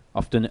cover,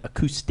 often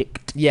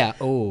acoustic. Yeah.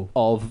 Oh.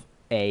 Of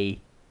a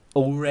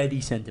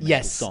already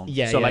sentimental song.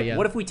 Yeah. So yeah.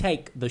 what if we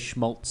take the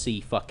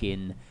schmaltzy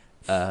fucking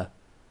what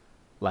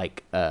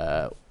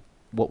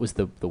was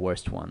the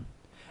worst one?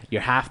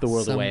 You're Half the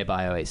World Away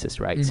by Oasis,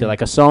 right? Mm-hmm. So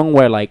like a song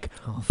where like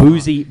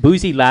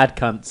boozy lad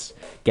cunts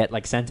get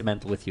like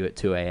sentimental with you at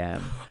 2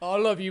 a.m. I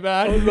love you,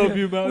 man. I love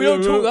you, man. We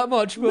don't talk that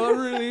much, but I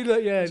really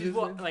like Which is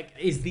what like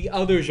is the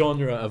other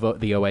genre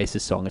of the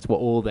Oasis song. It's what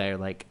all their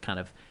like kind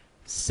of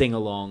sing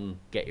along,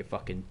 get your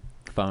fucking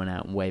phone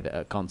out and wave it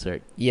at a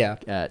concert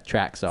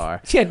tracks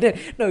are. Yeah,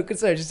 no,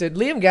 concern. Just said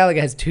Liam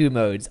Gallagher has 2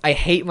 modes. I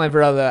hate my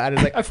brother, and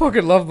it's like I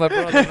fucking love my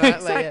brother.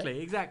 Man.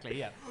 Exactly.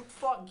 Yeah.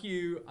 Fuck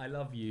you, I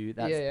love you.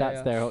 That's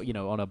yeah. their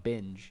on a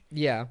binge.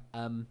 Yeah.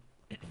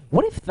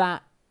 What if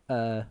that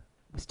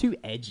was too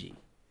edgy?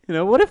 You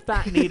know, what if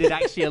that needed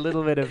actually a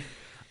little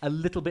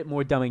bit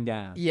more dumbing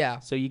down? Yeah.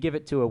 So you give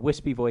it to a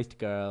wispy voiced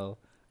girl,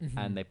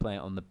 and they play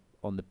it on the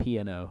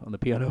piano forte. On the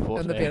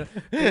piano.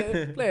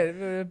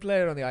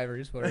 play it on the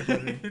ivory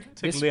forte.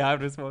 This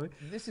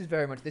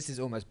is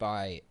almost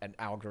by an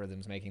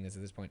algorithm's making this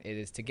at this point. It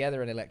is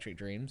Together in Electric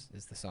Dreams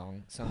is the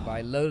song sung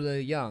by Lola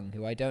Young,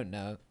 who I don't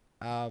know.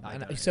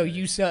 So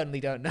you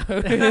certainly don't know.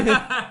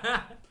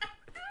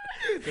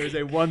 There's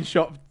a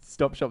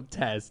stop shop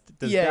test.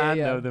 Does Dan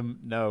know them?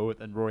 No,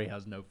 and Rory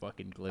has no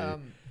fucking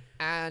clue.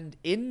 And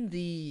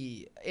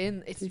it's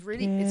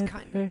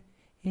kind of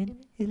in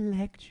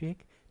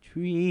electric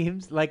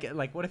dreams. Like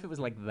what if it was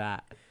like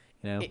that?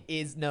 You know, it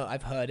is. No,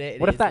 I've heard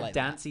it. What if that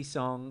dancey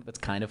song that's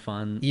kind of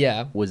fun?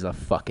 Yeah, was a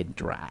fucking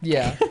drag.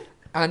 Yeah,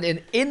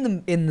 and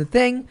in the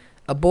thing,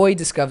 a boy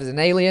discovers an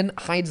alien,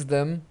 hides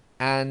them,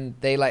 and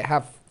they like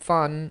have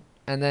fun,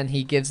 and then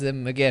he gives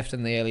them a gift,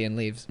 and the alien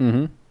leaves.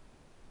 Mm-hmm.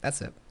 That's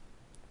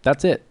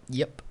it.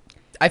 Yep.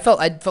 I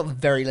felt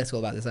very little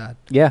about this ad.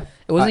 Yeah,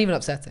 it wasn't even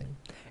upsetting.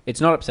 It's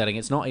not upsetting.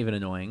 It's not even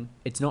annoying.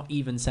 It's not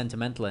even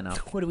sentimental enough.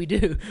 What do we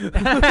do?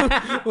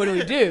 What do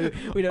we do?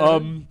 We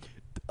don't.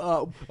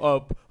 Oh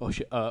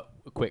shit.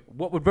 Quick.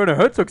 What would Werner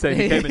Herzog say if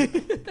he came in?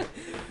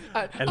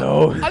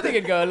 Hello. I think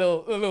it'd go a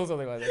little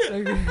something like this.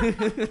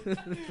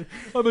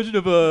 I imagine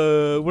of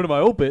one of my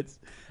old bits.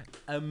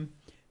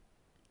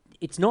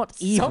 It's not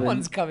even.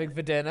 Someone's coming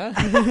for dinner.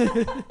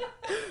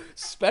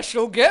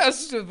 Special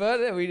guest,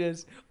 but we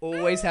just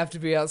always have to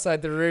be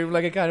outside the room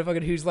like a kind of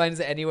fucking Whose Line Is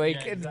It Anyway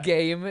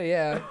game.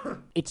 Yeah.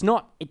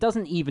 It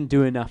doesn't even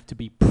do enough to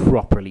be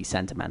properly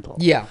sentimental.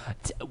 Yeah.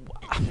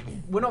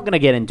 We're not going to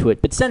get into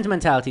it, but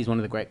sentimentality is one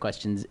of the great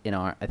questions in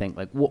art, I think.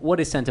 Like, what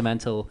is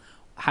sentimental?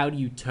 How do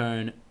you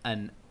turn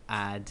an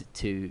ad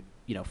to,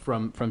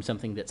 from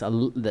something that's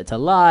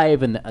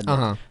alive and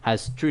that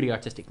has truly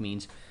artistic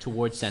means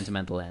towards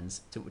sentimental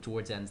ends,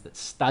 towards ends that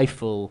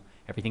stifle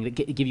everything, that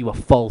give you a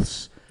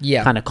false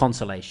kind of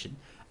consolation.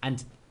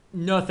 And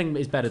nothing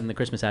is better than the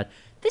Christmas ad.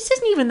 This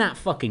isn't even that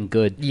fucking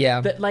good.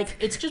 Yeah.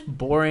 It's just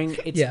boring.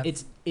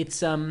 It's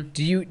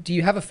Do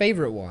you have a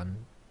favorite one?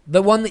 The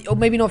one that, or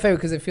maybe not favorite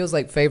because it feels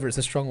like favorite's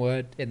a strong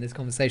word in this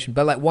conversation,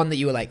 but like one that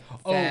you were like,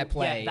 fair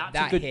play. Yeah,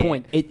 that's a good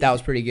point. That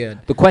was pretty good.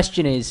 The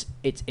question is,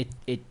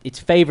 it's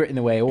favorite in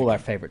the way all our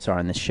favorites are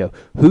on this show.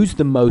 Who's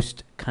the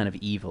most kind of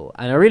evil?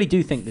 And I really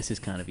do think this is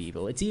kind of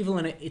evil. It's evil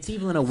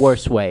in a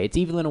worse way. It's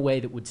evil in a way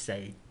that would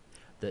say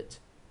that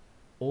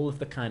all of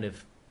the kind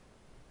of,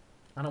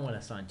 I don't want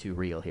to sound too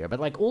real here,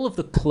 but like all of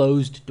the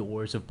closed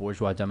doors of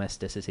bourgeois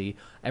domesticity,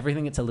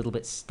 everything that's a little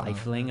bit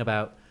stifling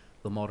about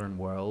the modern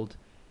world,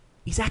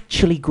 is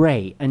actually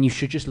great, and you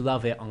should just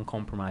love it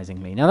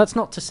uncompromisingly. Now, that's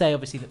not to say,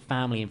 obviously, that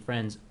family and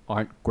friends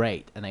aren't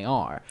great, and they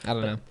are. I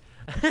don't know.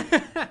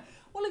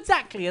 Well,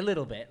 exactly, a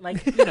little bit.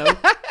 Like,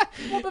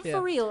 but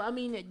for real, I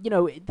mean,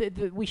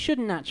 we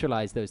shouldn't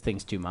naturalize those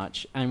things too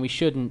much, and we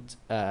shouldn't,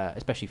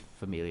 especially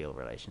familial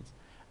relations.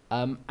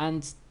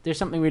 And there's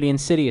something really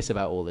insidious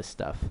about all this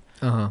stuff.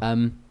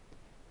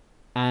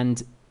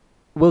 And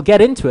we'll get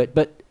into it,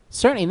 but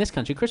certainly in this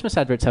country, Christmas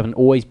adverts haven't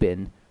always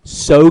been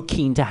so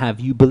keen to have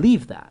you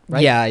believe that,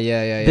 right?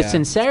 Yeah. The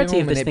sincerity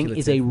of this thing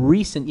is a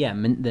recent,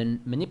 the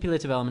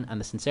manipulative element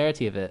and the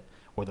sincerity of it,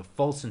 or the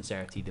false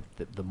sincerity,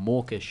 the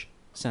mawkish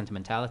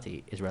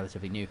sentimentality is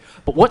relatively new.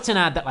 But what's an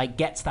ad that like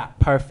gets that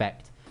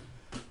perfect?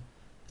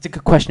 It's a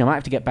good question. I might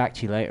have to get back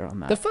to you later on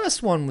that. The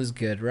first one was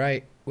good,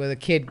 right? Where the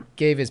kid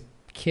gave his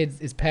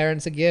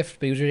parents a gift,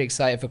 but he was really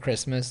excited for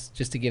Christmas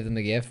just to give them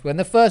the gift. When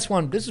the first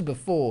one, this was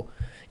before.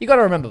 You got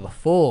to remember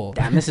before.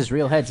 Damn, this is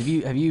real heads. Have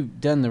you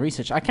done the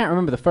research? I can't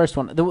remember the first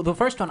one. The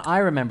first one I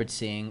remembered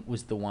seeing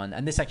was the one,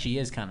 and this actually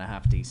is kind of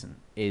half decent.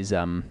 Is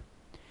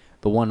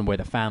the one where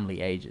the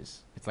family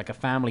ages. It's like a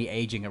family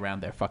aging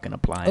around their fucking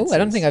appliances. Oh, I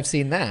don't think I've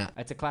seen that.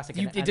 It's a classic.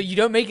 You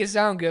don't make it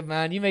sound good,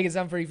 man. You make it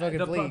sound pretty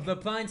fucking bleak. The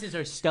appliances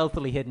are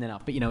stealthily hidden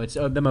enough, but it's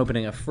them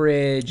opening a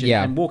fridge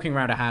and walking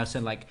around a house,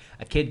 and like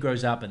a kid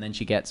grows up, and then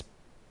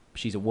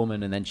she's a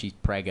woman, and then she's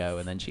preggo,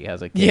 and then she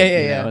has a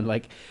kid. Yeah.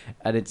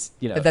 And it's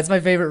That's my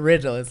favorite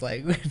riddle. It's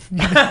like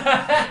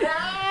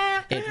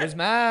it was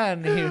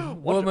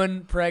man,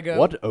 woman, preggo.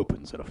 What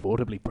opens an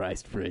affordably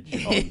priced fridge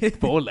on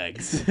 4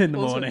 legs in the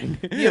morning?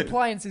 The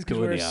appliances, because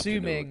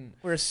Afternoon.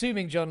 we're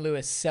assuming John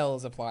Lewis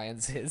sells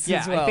appliances. Yeah,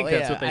 as well. I think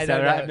that's what they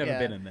said. I've never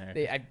been in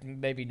there.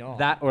 Maybe not.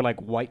 That or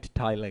like white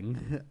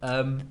tiling.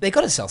 They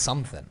got to sell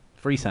something.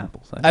 Free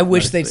samples. I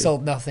wish they'd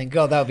sold nothing.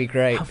 God, that would be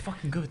great. How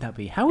fucking good would that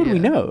be? How would we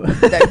know?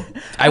 I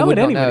How would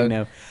not anybody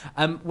know.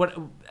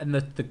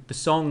 The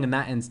song in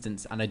that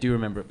instance, and I do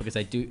remember it because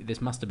this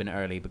must have been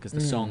early because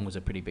the song was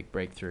a pretty big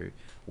breakthrough.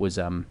 Was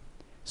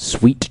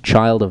 "Sweet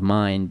Child of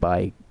Mine"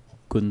 by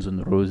Guns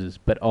N' Roses,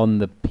 but on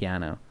the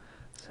piano.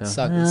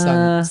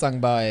 So, Sung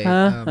by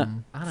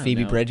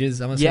Phoebe know. Bridges.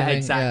 I'm assuming. Yeah,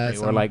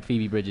 exactly. Yeah, or like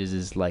Phoebe Bridges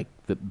is like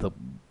the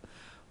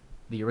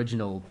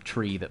original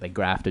tree that they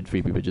grafted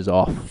Phoebe Bridges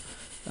off.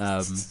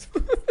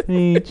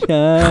 Sweet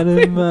child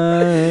of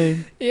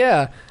mine.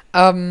 Yeah.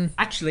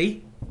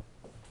 Actually,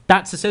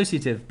 that's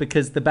associative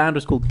because the band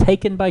was called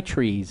Taken by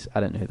Trees. I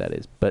don't know who that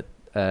is, but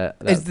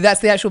that's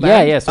the actual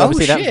band? Yeah. So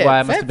obviously that's why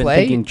I must have been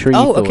thinking Tree.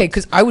 Oh, okay.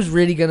 Because I was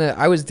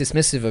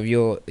dismissive of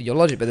your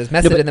logic, but there's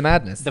method in the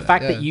madness. The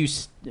fact that you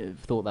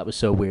thought that was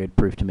so weird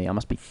proved to me I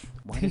must be.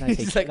 Why did I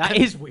say that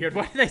is weird?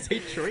 Why did I say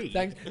tree?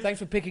 Thanks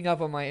for picking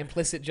up on my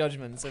implicit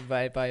judgments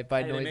by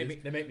noises.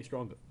 They make me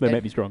stronger. They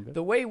make me stronger.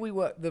 The way we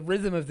work, the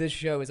rhythm of this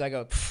show is I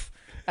go, pfft,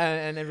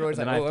 and everyone's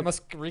like, I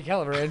must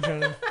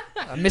recalibrate.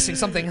 I'm missing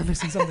something.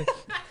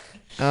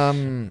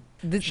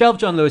 Shelf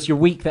John Lewis, you're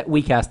weak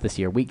ass this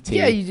year, week 2.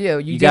 Yeah, you do.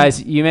 You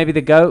guys, you may be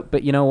the GOAT,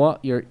 but you know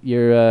what?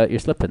 You're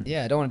slipping.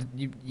 Yeah, I don't want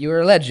to.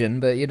 You're a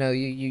legend, but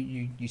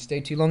you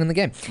stay too long in the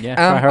game. Yeah,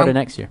 try harder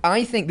next year.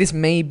 I think this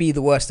may be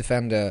the worst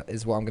offender.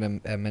 Is what I'm going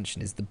to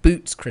mention is the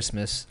Boots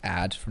Christmas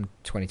ad from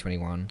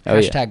 2021.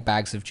 Hashtag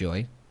Bags of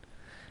Joy.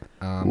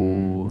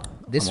 Ooh,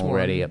 I'm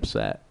already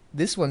upset.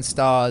 This one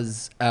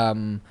stars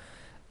Jenna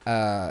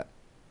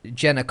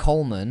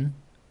Coleman.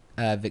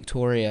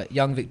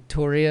 Young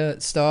Victoria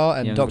star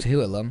and Doctor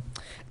Who alum.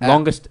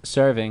 Longest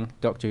serving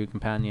Doctor Who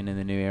companion in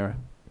the new era.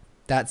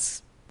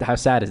 That's how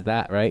sad is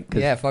that, right?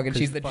 Yeah,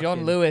 she's the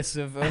John Lewis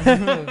of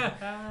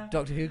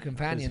Doctor Who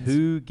companions.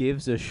 Who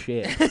gives a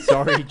shit?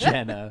 Sorry,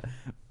 Jenna,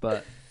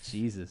 but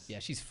Jesus. Yeah,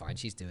 she's fine.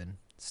 She's doing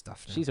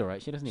stuff now. She's all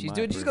right. She doesn't.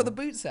 She's got the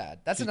Boots ad.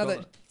 That's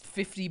another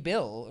 50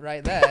 bill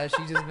right there.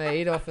 She just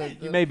made off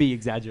of. You may be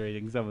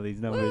exaggerating some of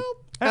these numbers.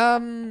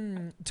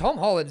 Tom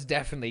Holland's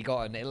definitely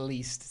gotten at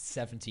least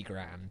 70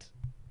 grand.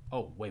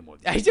 Oh, way more.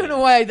 I don't know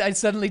why I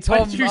suddenly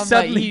Why did you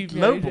suddenly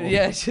global?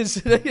 Yeah, it's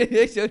just I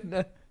don't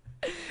know.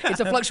 It's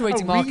a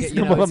fluctuating market.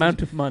 Reasonable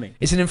amount of money.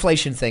 It's an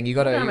inflation thing. You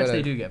got to. How much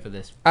they do get for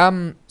this?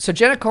 So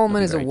Jenna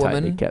Coleman is a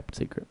woman. Kept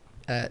secret.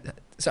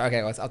 Sorry, okay,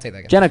 I'll take that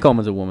again. Jenna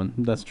Coleman's a woman.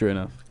 That's true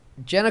enough.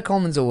 Jenna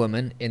Coleman's a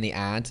woman in the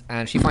ad,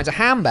 and she finds a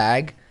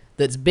handbag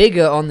that's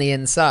bigger on the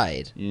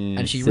inside,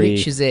 and she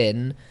reaches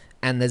in.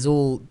 And there's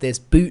all this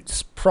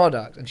Boots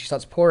product, and she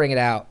starts pouring it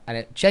out, and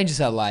it changes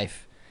her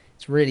life.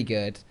 It's really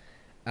good.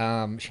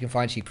 She can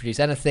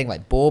produce anything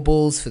like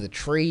baubles for the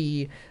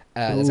tree.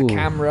 There's a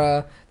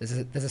camera. There's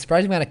a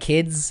surprising amount of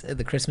kids at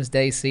the Christmas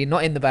Day scene.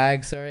 Not in the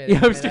bag, sorry.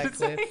 Yeah, I was just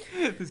saying.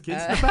 There's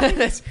kids in the bag.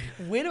 There's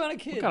weird amount of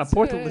kids. What kind of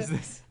portal is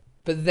this?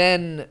 But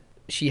then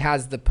she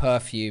has the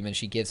perfume, and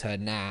she gives her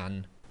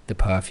nan the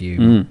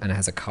perfume, and it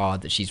has a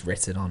card that she's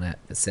written on it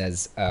that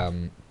says,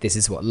 "This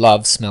is what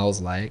love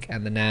smells like."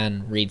 And the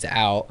nan reads it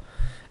out,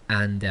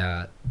 and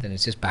then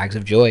it's just bags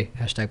of joy.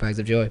 Hashtag bags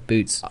of joy.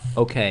 Boots.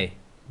 Okay,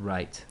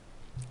 right.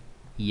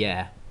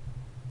 Yeah.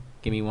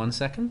 Give me 1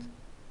 second.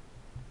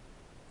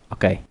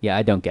 Okay. Yeah,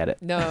 I don't get it.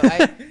 No,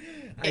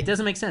 it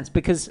doesn't make sense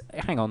because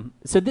hang on.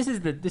 So this is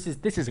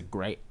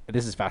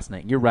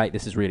fascinating. You're right.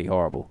 This is really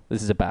horrible.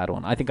 This is a bad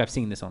one. I think I've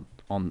seen this on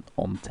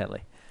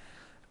telly.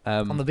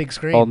 On the big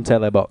screen. On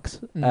Telebox.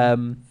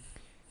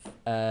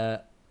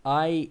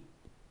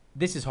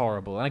 This is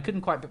horrible, and I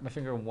couldn't quite put my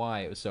finger on why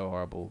it was so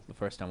horrible the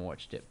first time I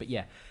watched it. But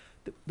yeah,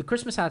 the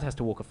Christmas ad has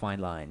to walk a fine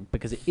line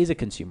because it is a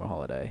consumer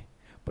holiday,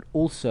 but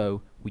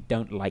also we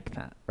don't like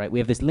that, right? We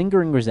have this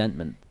lingering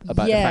resentment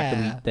about the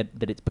fact that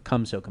it's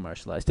become so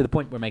commercialized to the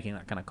point we're making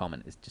that kind of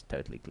comment is just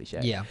totally cliche.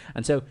 Yeah.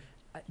 And so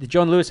the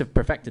John Lewis have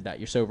perfected that.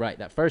 You're so right.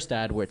 That first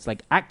ad where it's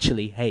like,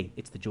 actually, hey,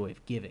 it's the joy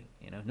of giving,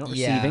 not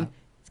receiving.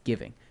 It's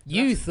gift giving.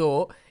 You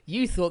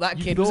thought that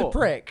kid was a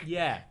prick.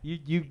 Yeah,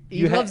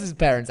 He loves his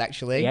parents,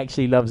 actually. He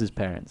actually loves his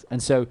parents,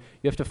 and so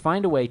you have to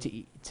find a way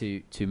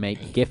to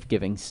make gift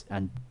giving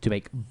and to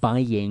make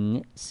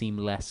buying seem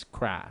less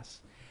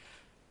crass.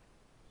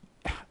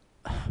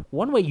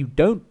 One way you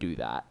don't do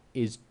that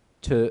is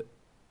to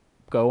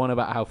go on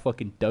about how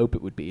fucking dope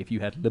it would be if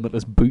you had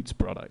limitless Boots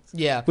products.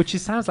 Yeah, which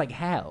just sounds like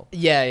hell.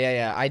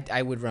 Yeah.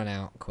 I would run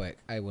out quick.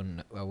 I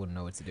wouldn't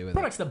know what to do with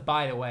Products that,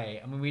 by the way,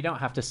 I mean, we don't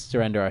have to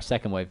surrender our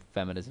second wave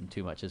feminism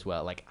too much as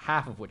well. Like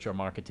half of which are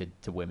marketed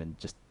to women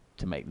just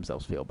to make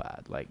themselves feel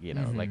bad. Like, you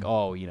know, like,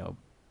 oh, you know,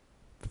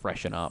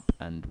 freshen up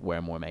and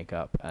wear more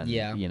makeup and,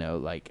 you know,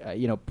 like,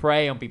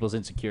 prey on people's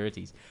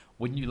insecurities.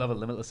 Wouldn't you love a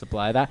limitless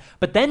supply of that?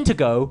 But then to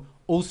go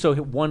also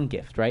hit one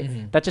gift,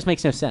 right? That just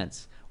makes no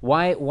sense.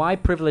 Why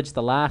privilege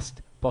the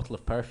last bottle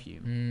of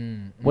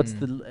perfume? What's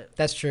the...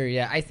 That's true,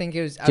 yeah. I think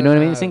it was... Do you know what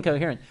I mean? It's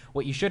incoherent.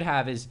 What you should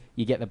have is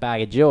you get the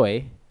bag of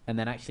joy, and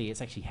then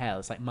it's actually hell.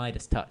 It's like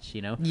Midas touch,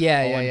 you know?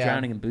 I'm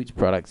drowning in Boots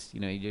products. You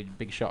know, you do a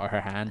big shot of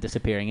her hand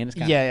disappearing in. It's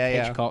kind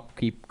of Hitchcock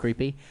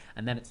creepy.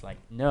 And then it's like,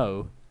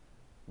 no,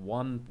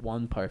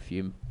 one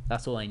perfume.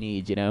 That's all I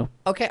need, you know?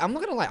 Okay, I'm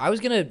not going to lie. I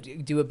was going to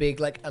do a big,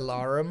 like,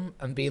 alarum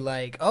and be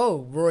like,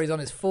 oh, Rory's on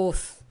his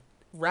 4th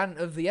rant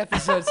of the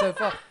episode so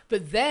far.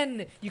 But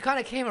then you kind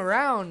of came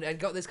around and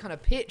got this kind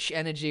of pitch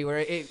energy where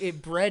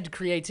it bred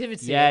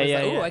creativity.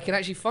 I can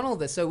actually funnel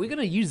this. So we're going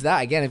to use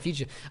that again in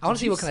future. I want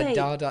to see what kind of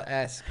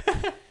Dada-esque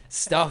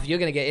stuff you're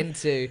going to get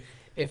into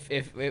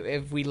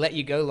if we let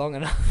you go long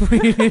enough.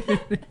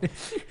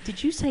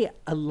 Did you say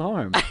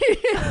alarm?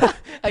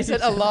 I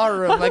said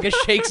alarum like a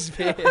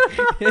Shakespeare. I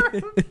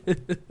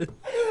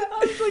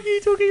was like, are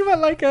you talking about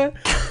like a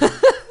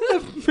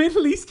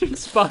Middle Eastern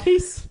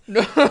spice?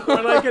 No.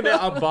 Or like an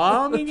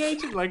embalming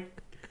agent? Like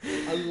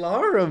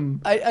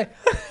alarm. I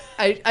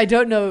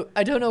don't know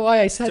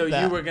why I said that. So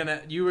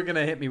you were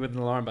gonna hit me with an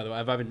alarm, by the way.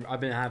 I've been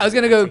having. I was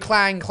gonna go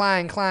clang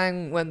clang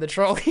clang when the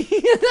trolley.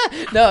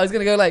 No, I was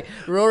gonna go like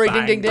Rory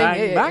bang, ding ding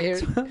ding.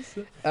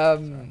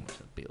 Bang,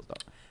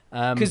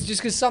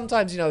 Because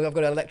sometimes, you know, I've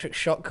got an electric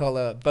shock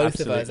collar,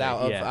 both of us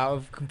out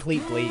of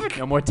complete bleak.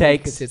 No more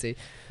takes. You're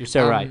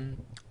so right.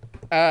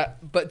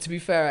 But to be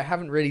fair, I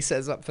haven't really set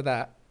us up for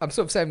that. I'm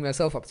sort of setting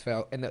myself up to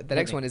fail. And the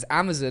next one is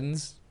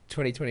Amazon's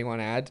 2021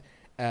 ad,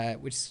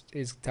 which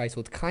is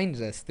titled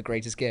 "Kindness: The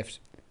Greatest Gift,"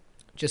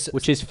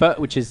 which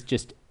is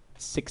just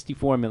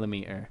 64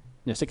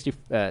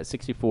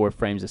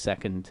 frames a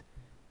second,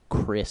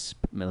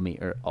 crisp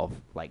millimeter of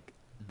like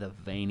the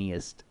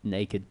veiniest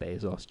naked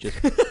Bezos, just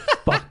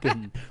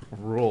fucking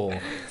raw,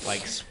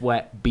 like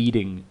sweat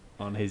beating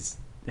on his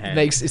head.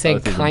 Makes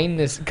saying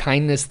kindness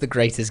the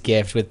greatest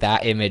gift with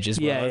that image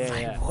as well.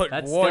 What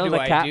do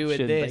I do with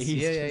this?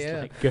 He's just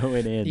like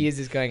going in. He is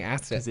just going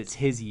at it because it's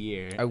his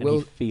year.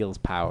 He feels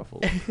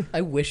powerful.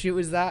 I wish it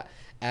was that.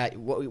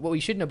 What we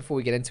should know before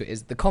we get into it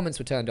is the comments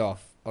were turned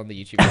off on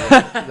the YouTube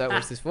video that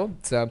watched this film.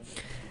 So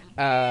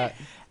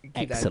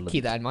keep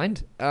that in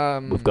mind.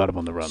 We've got him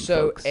on the run.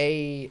 So folks.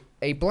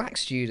 A black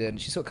student,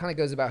 she sort of kind of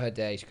goes about her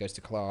day. She goes to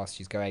class,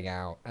 she's going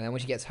out, and then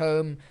when she gets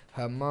home,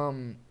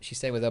 she's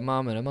staying with her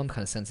mum, and her mum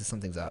kind of senses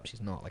something's up.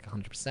 She's not like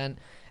 100%.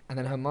 And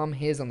then her mum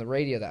hears on the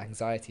radio that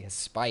anxiety has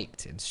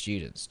spiked in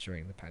students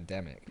during the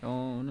pandemic.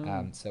 Oh,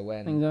 no. So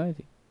when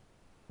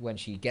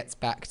she gets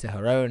back to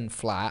her own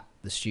flat,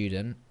 the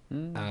student,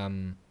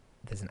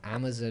 there's an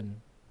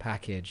Amazon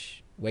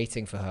package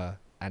waiting for her,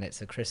 and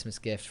it's a Christmas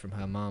gift from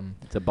her mum.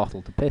 It's a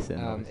bottle to piss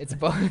in. It's a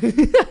bottle.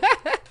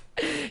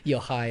 You're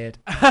hired.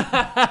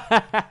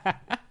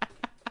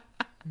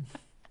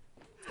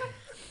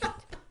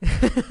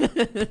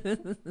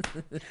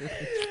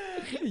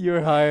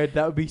 You're hired.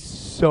 That would be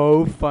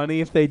so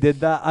funny if they did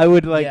that. I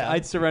would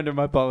I'd surrender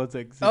my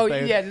politics.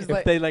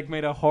 If they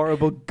made a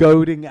horrible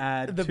goading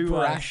ad. The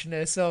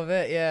brashness of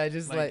it,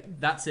 just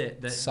that's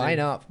it. Sign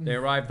up. They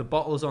arrive. The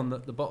bottles on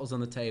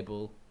the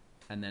table,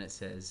 and then it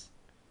says,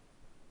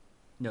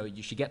 "No,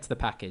 you should get to the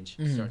package."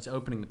 Starts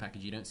opening the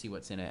package. You don't see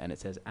what's in it, and it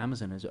says,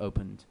 "Amazon has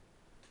opened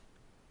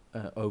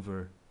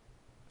over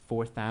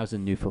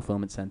 4,000 new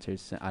fulfillment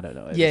centers." I don't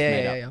know.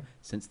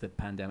 Since the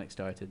pandemic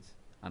started,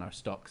 and our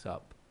stock's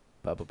up,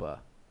 blah blah blah.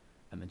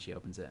 And then she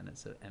opens it, and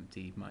it's an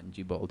empty Mountain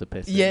Dew bottle to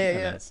piss in.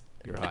 You're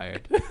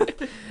hired.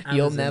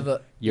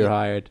 You're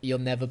hired. You'll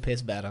never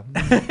piss better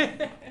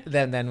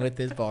than with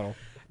this bottle.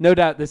 No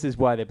doubt, this is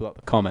why they blocked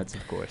the comments,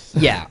 of course.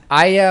 Yeah,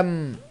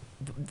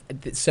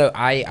 So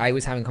I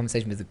was having a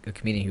conversation with a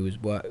comedian who was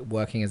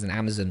working as an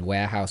Amazon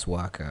warehouse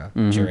worker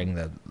during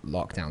the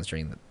lockdowns,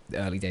 during the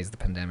early days of the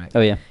pandemic.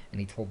 Oh, yeah. And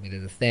he told me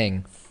there's a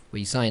thing where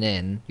you sign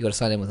in, you got to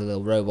sign in with a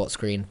little robot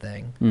screen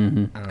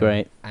thing.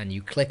 Great. And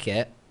you click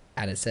it,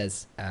 and it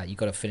says, you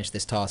got to finish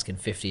this task in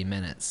 15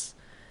 minutes.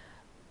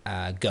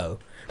 Go.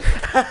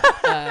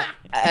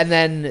 And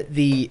then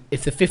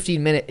if the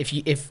 15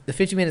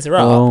 minutes are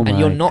up and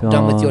you're not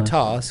done with your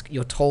task,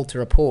 you're told to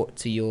report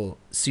to your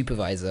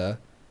supervisor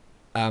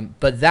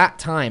But that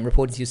time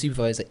reporting to your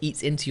supervisor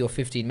eats into your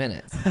 15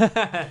 minutes.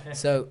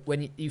 So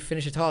when you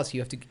finish a task,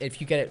 you have to,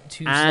 if you get it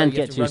too slow,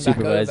 you have to run back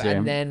over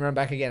and then run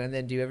back again and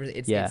then do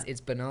everything.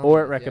 It's bananas.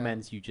 Or it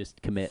recommends you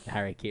just commit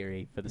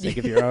harakiri for the sake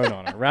of your own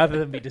honor, rather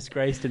than be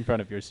disgraced in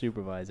front of your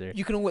supervisor.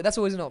 You can always, that's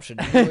always an option.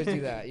 You can always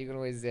do that. You can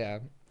always,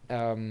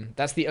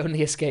 that's the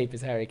only escape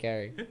is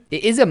harikiri.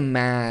 It is a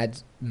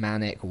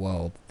manic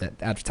world, that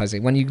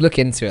advertising. When you look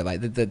into it,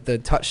 like the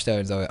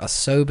touchstones of it are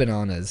so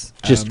bananas.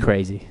 Just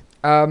crazy.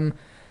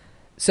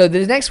 So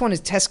the next one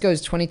is Tesco's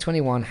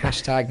 2021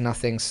 hashtag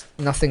nothing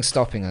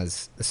stopping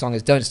us. The song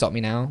is "Don't Stop Me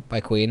Now"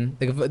 by Queen.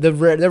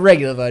 The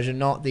regular version,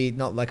 not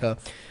like a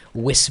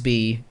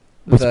wispy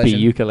version.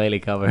 Ukulele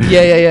cover.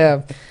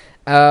 Yeah.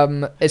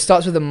 It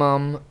starts with a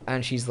mum,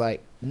 and she's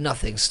like,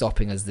 "Nothing's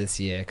stopping us this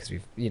year," because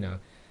we've,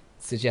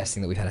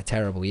 suggesting that we've had a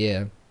terrible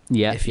year.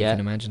 Yeah, if you can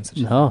imagine such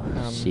a thing.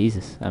 Oh,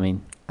 Jesus! I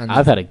mean,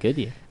 I've had a good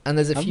year. And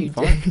there's a few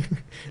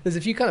there's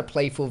a few kind of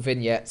playful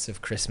vignettes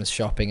of Christmas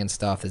shopping and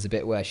stuff. There's a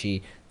bit where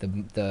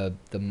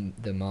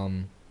the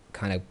mum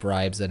kind of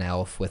bribes an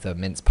elf with a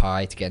mince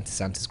pie to get into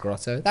Santa's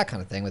grotto, that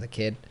kind of thing with a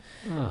kid.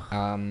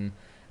 But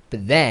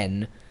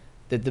then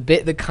the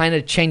bit that kind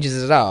of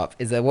changes it up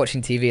is they're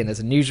watching TV and there's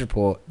a news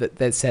report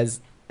that says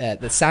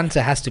that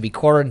Santa has to be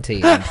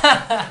quarantined.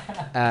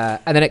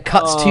 And then it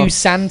cuts to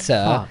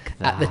Santa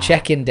at the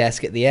check-in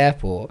desk at the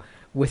airport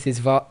with his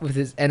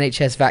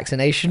NHS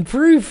vaccination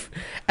proof.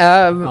 Which,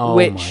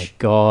 my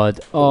God.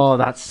 Oh,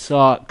 that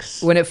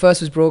sucks. When it first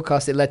was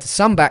broadcast, it led to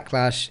some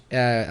backlash,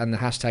 and the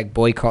hashtag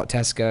boycott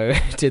Tesco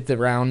did the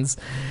rounds.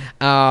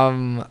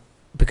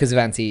 Because of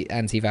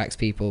anti-vax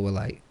people were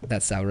like,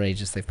 that's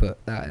outrageous. They've put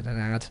that in an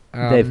ad.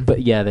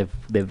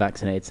 They've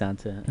vaccinated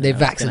Santa. They've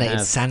vaccinated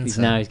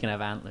Santa. He's gonna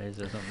have antlers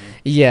or something.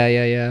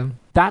 Yeah.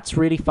 That's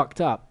really fucked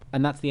up.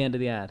 And that's the end of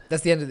the ad.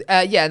 That's the end of the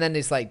and then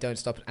it's like, don't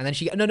stop it. And then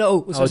she sorry.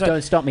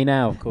 Don't stop me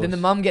now, of course. Then the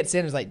mum gets in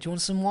and is like, do you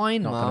want some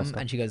wine, Mum?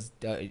 And she goes,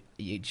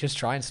 you just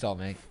try and stop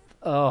me.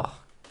 Oh,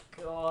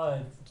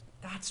 God.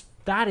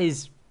 That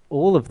is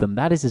all of them.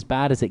 That is as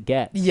bad as it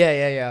gets.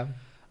 Yeah.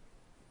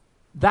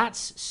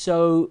 That's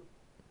so...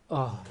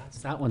 Oh,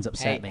 that one's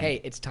upset me. Hey,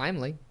 it's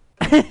timely.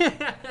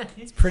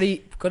 It's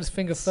pretty... Got his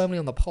finger firmly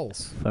on the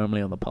pulse.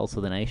 Firmly on the pulse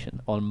of the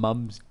nation. On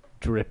Mum's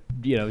drip,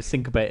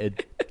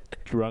 syncopated...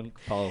 drunk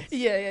pulse.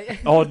 Yeah.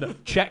 On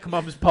check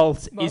Mum's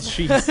pulse. Mum. Is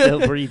she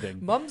still breathing?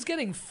 Mum's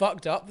getting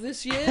fucked up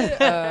this year.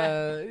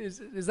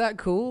 Is that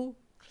cool?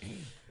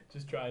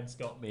 Just try and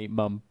stop me.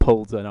 Mum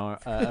pulls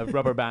a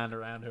rubber band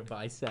around her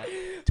bicep.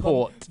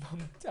 Taut.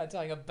 Mum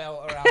tying a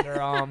belt around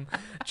her arm.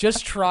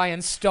 Just try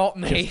and stop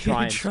me.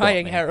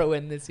 Trying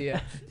heroin this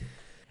year.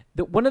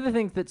 One of the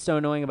things that's so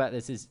annoying about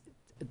this is,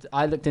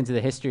 I looked into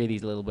the history of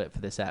these a little bit for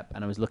this app,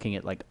 and I was looking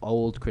at like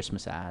old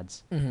Christmas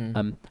ads. Mm-hmm.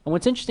 And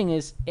what's interesting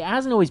is it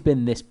hasn't always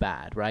been this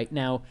bad, right?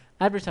 Now,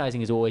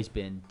 advertising has always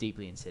been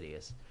deeply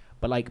insidious,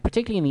 but like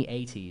particularly in the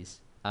 80s,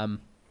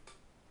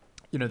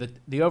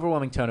 the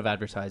overwhelming tone of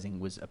advertising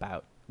was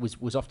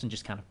often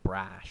just kind of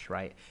brash,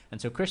 right?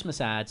 And so Christmas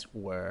ads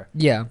were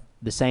the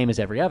same as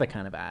every other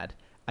kind of ad.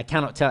 I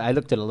cannot tell. I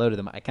looked at a load of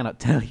them. I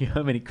cannot tell you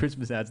how many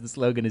Christmas ads the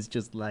slogan is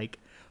just like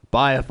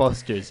 "Buy a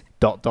Foster's ...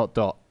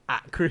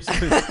 at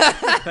Christmas."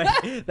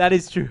 That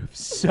is true of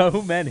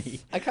so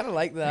many. I kind of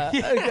like that.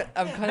 Yeah.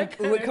 I'm kind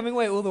of coming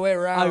all the way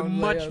around. I'm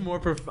much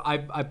more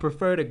I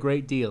prefer it a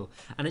great deal.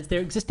 And it's their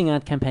existing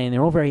ad campaign.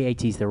 They're all very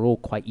 80s. They're all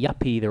quite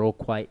yuppie. They're all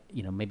quite,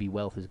 maybe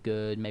wealth is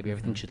good. Maybe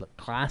everything should look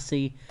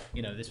classy.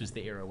 This was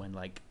the era when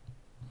like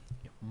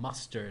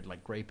mustard,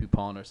 like Grey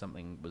Poupon or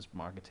something, was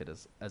marketed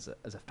as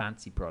a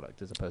fancy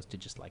product as opposed to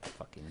just like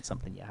fucking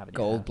something you have in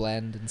Gold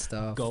blend and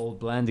stuff. Gold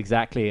blend,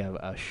 exactly.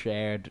 A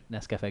shared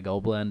Nescafe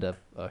Gold blend, a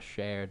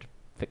shared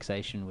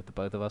fixation with the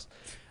both of us.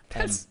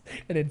 And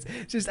it's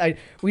just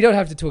we don't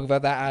have to talk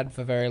about that ad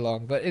for very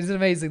long, but it's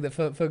amazing that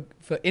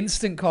for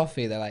instant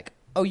coffee they're like,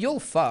 oh, you'll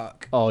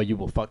fuck. Oh, you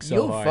will fuck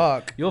so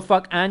hard. You'll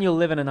fuck and you'll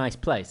live in a nice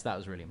place. That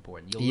was really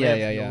important.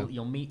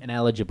 You'll meet an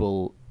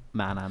eligible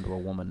man and or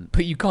woman,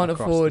 but you can't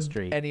afford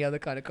any other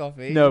kind of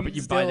coffee. No, but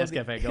you buy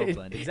Nescafe Gold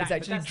Blend. Exactly.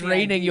 It's actually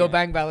draining your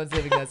bank balance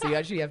living there, so you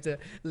actually have to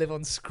live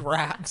on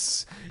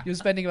scraps. You're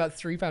spending about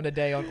 £3 a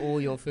day on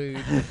all your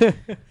food.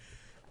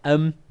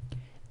 And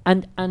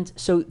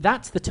so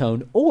that's the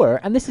tone.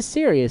 And this is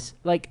serious,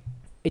 like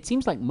it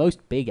seems like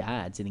most big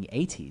ads in the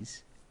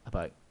 80s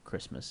about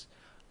Christmas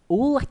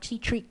all actually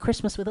treat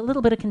Christmas with a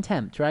little bit of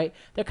contempt, right?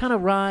 They're kind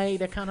of wry.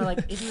 They're kind of like,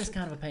 isn't this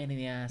kind of a pain in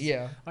the ass?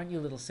 Yeah. Aren't you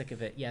a little sick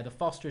of it? Yeah, the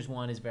Foster's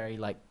one is very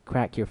like,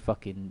 crack your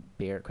fucking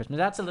beer at Christmas.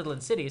 That's a little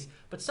insidious,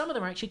 but some of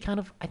them are actually kind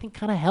of, I think,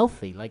 kind of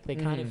healthy. Like they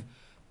kind of,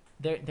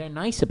 they're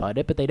nice about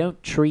it, but they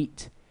don't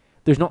treat,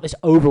 there's not this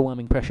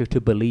overwhelming pressure to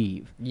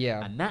believe.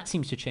 Yeah. And that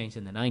seems to change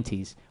in the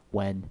 90s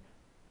when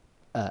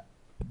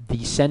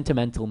the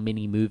sentimental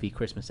mini movie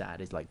Christmas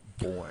ad is like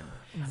born.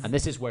 And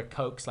this is where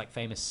Coke's like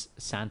famous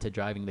Santa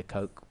driving the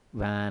Coke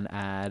van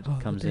ad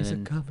comes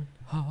in.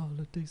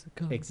 Holidays are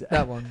coming.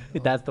 That one.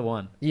 That's the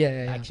one.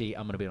 Yeah. Actually,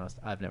 I'm gonna be honest.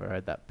 I've never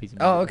heard that piece of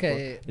music. Oh,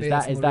 okay.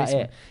 Before. Is that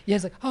it? Yeah,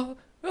 it's like holidays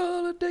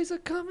days are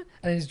coming.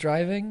 And he's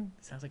driving.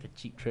 Sounds like a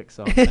Cheap Trick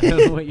song. I don't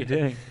know what you're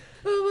doing.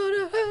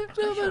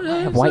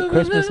 White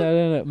Christmas? I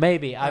don't know.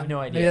 Maybe. I have no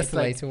idea. Maybe that's it's the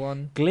like later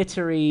one.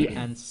 glittery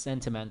and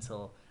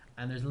sentimental.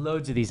 And there's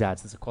loads of these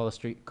ads. There's a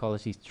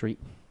Quality Street.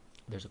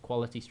 There's a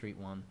Quality Street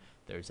one.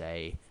 There's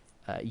a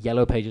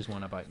Yellow Pages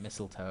one about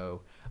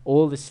mistletoe.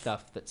 All this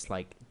stuff that's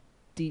like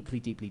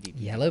deeply.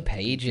 Yellow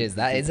Pages.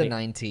 That is a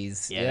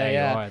 90s.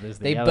 Yeah.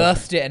 They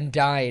birthed it and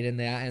died in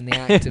the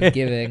act of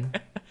giving.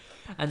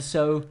 And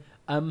so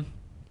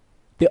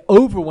the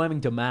overwhelming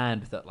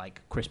demand that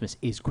like Christmas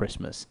is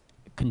Christmas,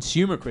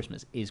 consumer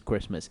Christmas is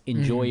Christmas,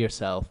 enjoy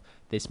yourself,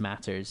 this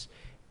matters,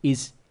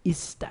 is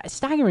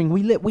staggering.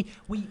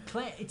 We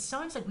play. It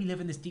sounds like we live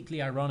in this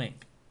deeply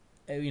ironic.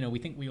 We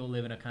think we all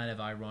live in a kind of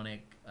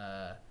ironic,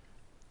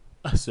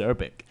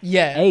 acerbic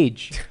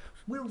age.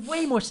 We're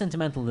way more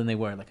sentimental than they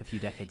were like a few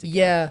decades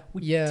ago.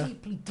 We're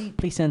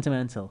deeply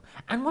sentimental.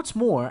 And what's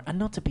more, and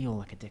not to be all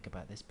like a dick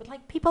about this, but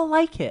like people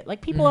like it.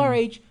 Like people our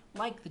age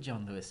like the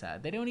John Lewis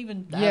ad. They don't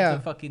even have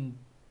the fucking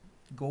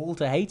gall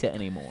to hate it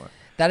anymore.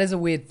 That is a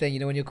weird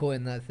thing, when you're caught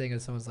in that thing and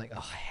someone's like,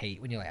 "Oh,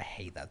 when you're like, I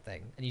hate that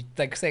thing," and you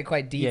like say it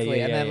quite deeply,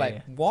 and they're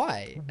like,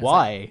 "Why?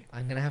 Why? Like,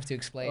 I'm gonna have to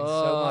explain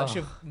so much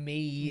of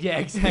me." Yeah,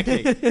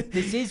 exactly.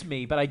 This is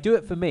me, but I do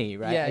it for me,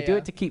 right? I do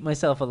it to keep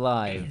myself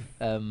alive,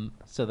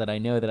 so that I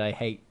know that I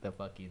hate the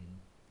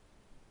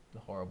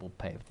horrible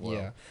paved world.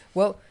 Yeah.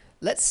 Well,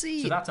 let's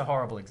see. So that's a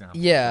horrible example.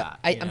 Yeah,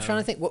 I'm trying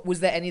to think. What was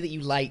there any that you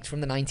liked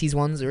from the 90s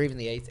ones or even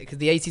the 80s? Because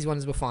the 80s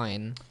ones were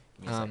fine.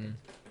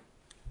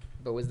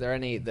 But was there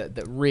any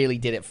that really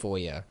did it for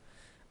you?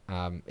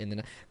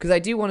 Because I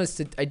do want us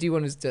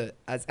to,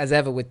 as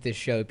ever with this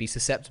show, be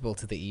susceptible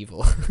to the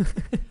evil.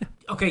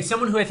 Okay,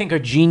 someone who I think are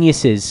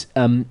geniuses.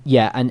 And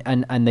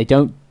they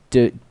don't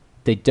do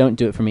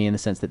it for me in the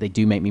sense that they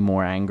do make me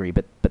more angry,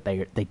 but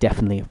they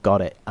definitely have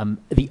got it.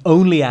 The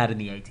only ad in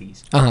the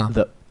 80s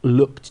that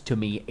looked to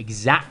me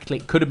exactly,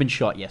 could have been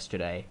shot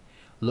yesterday,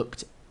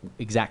 looked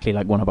exactly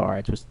like one of our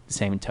ads, was the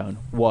same in tone,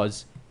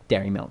 was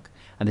Dairy Milk.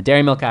 And the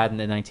Dairy Milk ad in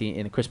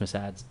the Christmas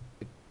ads,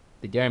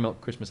 the Dairy Milk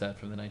Christmas ad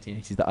from the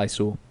 1980s that I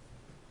saw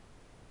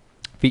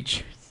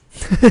features.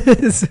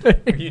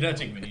 Are you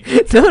nudging me?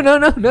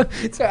 No.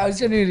 Sorry, I was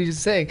genuinely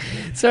just saying.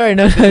 Sorry,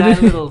 no.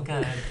 A little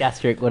kind of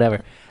gastric,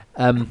 whatever.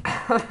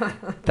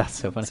 That's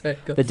so funny. Sorry,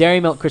 the Dairy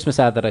Milk Christmas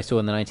ad that I saw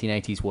in the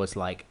 1980s was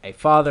like a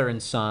father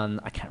and son.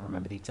 I can't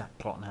remember the exact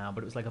plot now,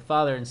 but it was like a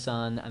father and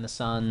the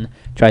son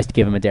tries to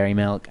give him a Dairy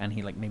Milk, and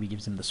he like maybe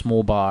gives him the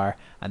small bar,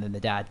 and then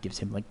the dad gives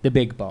him like the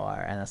big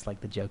bar, and that's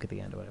like the joke at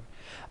the end or whatever.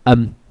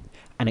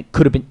 And it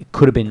could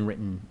have been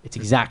written. It's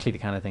exactly the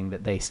kind of thing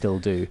that they still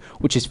do,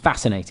 which is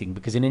fascinating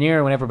because in an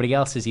era when everybody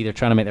else is either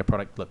trying to make their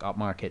product look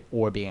upmarket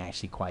or being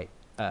actually quite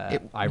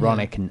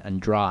ironic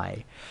and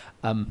dry.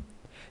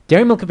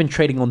 Dairy Milk have been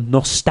trading on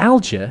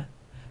nostalgia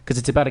because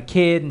it's about a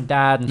kid and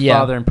dad and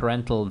father and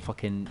parental and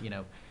fucking,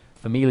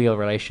 familial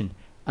relation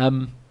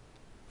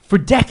for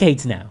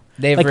decades now.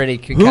 They've like, really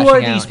who are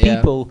these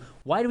people? Yeah.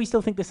 Why do we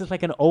still think this is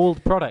like an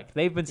old product?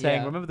 They've been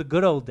saying, remember the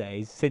good old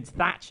days since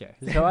Thatcher.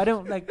 So I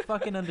don't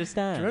fucking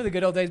understand. Do you remember the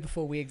good old days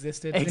before we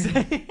existed?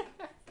 Exactly.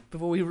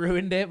 Before we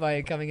ruined it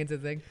by coming into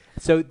the thing.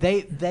 So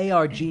they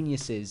are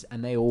geniuses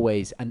and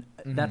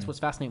that's what's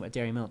fascinating about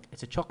Dairy Milk.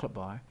 It's a chocolate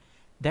bar.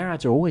 Their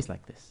ads are always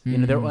like this.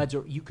 Their ads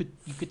are. You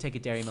could take a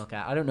Dairy Milk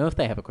ad. I don't know if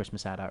they have a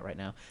Christmas ad out right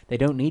now. They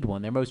don't need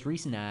one. Their most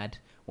recent ad,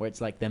 where it's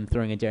like them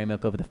throwing a Dairy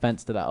Milk over the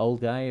fence to that old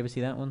guy. You ever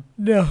see that one?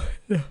 No.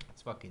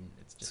 It's fucking.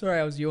 It's just.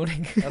 Sorry, I was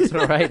yawning. That's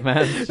all right,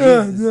 man.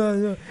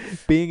 No.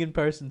 Being in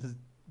person has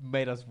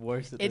made us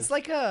worse. At it's this.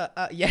 like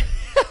a yeah.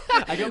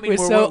 I don't mean we're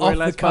so off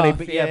less the funny, cuff.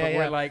 but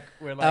we're like.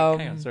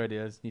 Hang on, sorry,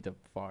 dude, I just need to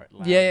fart.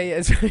 Loud.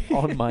 Yeah.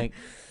 On mic.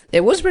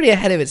 It was pretty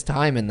ahead of its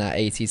time in that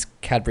 80s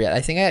Cadbury. I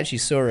think I actually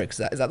saw it.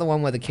 Is that the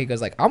one where the kid goes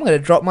like, "I'm going to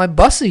drop my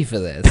bussy for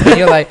this"? And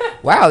you're like,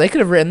 "Wow, they could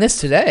have written this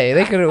today.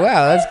 They could have.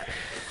 Wow, that's."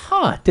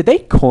 Huh? Did they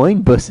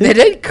coin bussy? They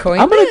did coin.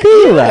 I'm going to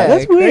Google that.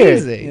 That's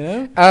crazy.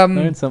 Weird.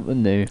 Learn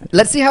something new.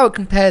 Let's see how it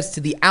compares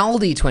to the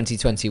Aldi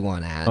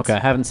 2021 ad. Okay, I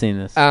haven't seen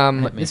this.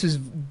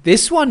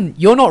 This one.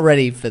 You're not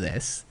ready for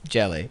this,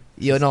 Jelly.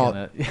 You're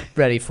not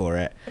ready for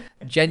it.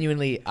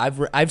 Genuinely,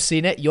 I've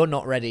seen it. You're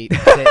not ready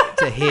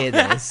to hear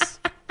this.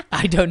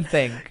 I don't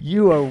think.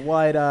 You are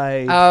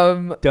wide-eyed.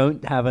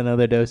 Don't have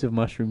another dose of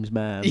mushrooms,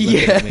 man.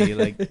 Look at me,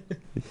 like.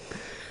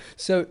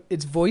 So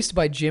it's voiced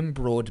by Jim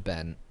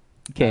Broadbent.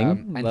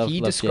 King. And he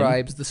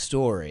describes the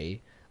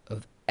story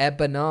of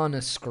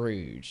Ebanana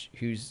Scrooge,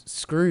 who's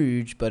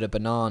Scrooge but a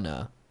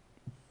banana.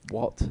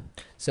 What?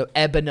 So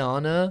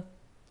Ebanana,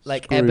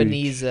 like Scrooge.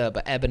 Ebenezer,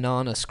 but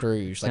Ebanana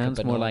Scrooge. Sounds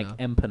like a more like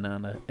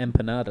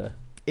empanada.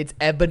 It's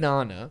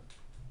Ebanana.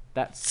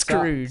 That's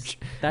Scrooge.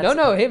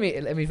 No, hear me.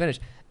 Let me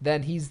finish.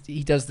 Then he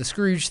does the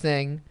Scrooge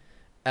thing,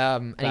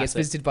 and he gets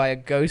visited by a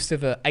ghost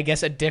of a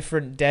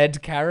different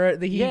dead carrot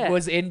that he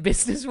was in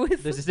business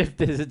with.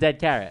 There's a dead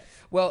carrot.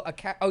 Well, a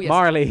carrot. Oh yes,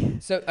 Marley.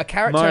 So a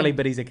carrot. Marley,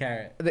 but he's a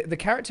carrot. The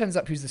carrot turns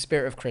up, who's the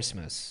spirit of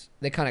Christmas.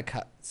 They kind of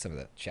cut some of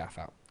the chaff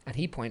out, and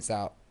he points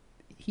out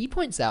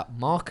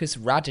Marcus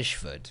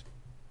Radishford,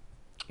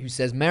 who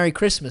says, "Merry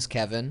Christmas,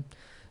 Kevin.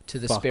 to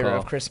the Fuck spirit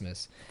off. of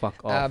Christmas.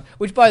 Fuck off.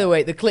 Which, by the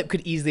way, the clip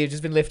could easily have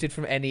just been lifted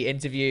from any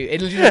interview.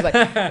 It literally was like,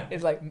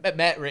 it's like,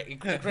 met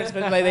Rick at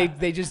Christmas. Like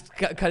they just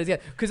cut it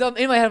together. Because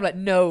in my head, I'm like,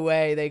 no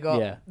way they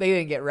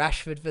didn't get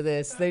Rashford for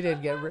this. They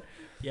didn't get.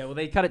 Yeah, well,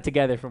 they cut it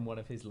together from one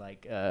of his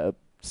like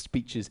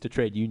speeches to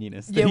trade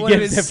unionists. Yeah, that one he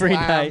of gives his every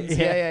slams. night.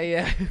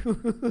 Yeah.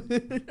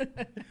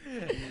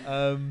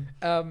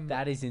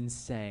 That is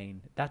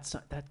insane.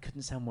 That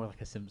couldn't sound more like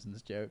a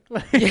Simpsons joke.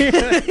 Marcus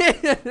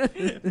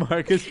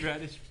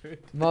Radishford.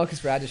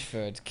 Marcus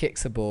Radishford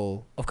kicks a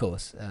ball, of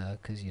course,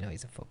 because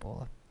he's a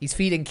footballer. He's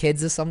feeding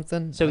kids or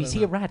something. So is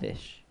he a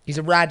radish? He's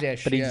a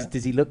radish. But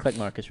does he look like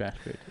Marcus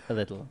Rashford a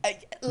little?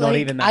 Not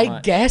even that I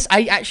much. guess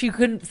I actually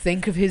couldn't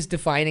think of his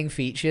defining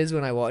features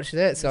when I watched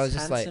it, so I was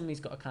just handsome. like, He's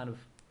got a kind of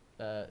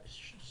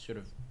sort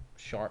of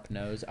sharp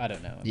nose. I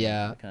don't know.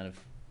 Kind of.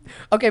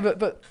 Okay,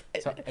 but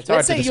it's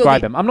hard to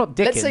describe him. I'm not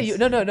Dickens. Let's say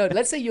no.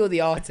 Let's say you're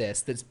the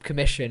artist that's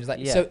commissioned. It's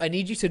like, so I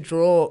need you to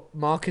draw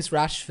Marcus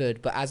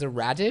Rashford, but as a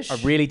radish. A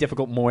really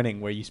difficult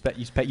morning where you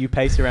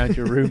pace around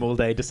your room all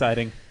day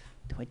deciding,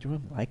 do I draw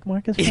him like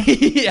Marcus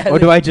Rashford? Or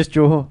do I just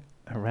draw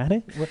a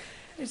radish?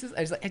 Is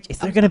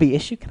there going to be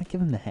issue? Can I give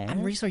him the hair? I'm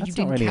really sorry you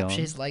didn't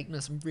capture his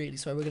likeness. I'm really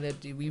sorry.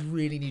 We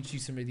really need to do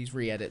some of these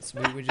re-edits.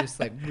 We were just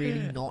like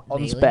really not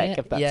on nailing spec it.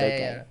 if that's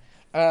okay.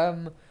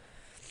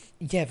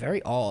 Yeah,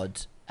 very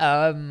odd.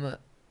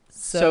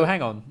 So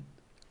hang on,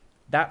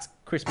 that's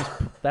Christmas.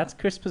 That's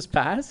Christmas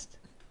past.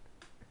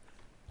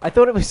 I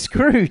thought it was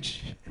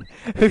Scrooge.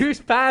 Who's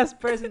past,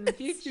 present, and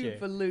future?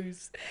 Super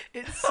loose.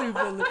 It's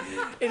super loose.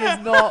 It is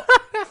not.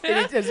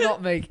 It does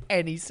not make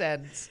any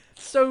sense.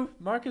 So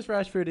Marcus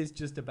Rashford is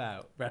just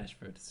about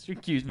Rashford.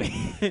 Excuse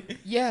me.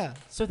 Yeah.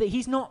 So that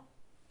he's not.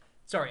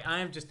 Sorry,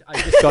 I just got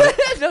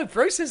it. No,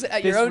 process it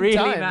at this your own really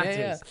time. Matters.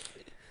 Yeah.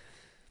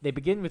 They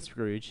begin with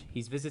Scrooge.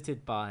 He's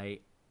visited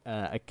by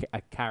a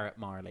carrot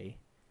Marley.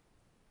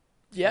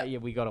 Yeah,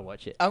 we gotta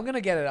watch it. I'm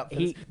gonna get it up.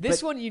 For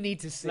this one you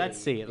need to see. Let's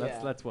see it.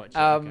 Let's watch it.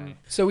 Okay.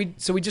 So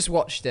we just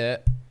watched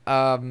it.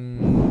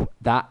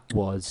 That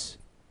was.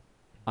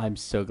 I'm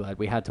so glad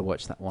we had to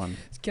watch that one.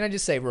 Can I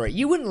just say, Rory,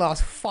 you wouldn't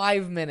last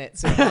 5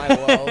 minutes in my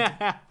world.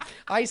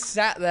 I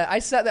sat there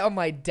on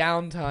my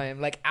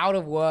downtime, like out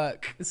of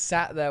work,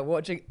 sat there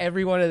watching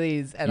every one of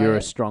these. And you're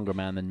a stronger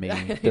man than me.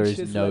 There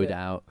is no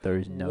doubt. There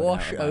is no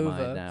doubt in my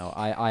mind now.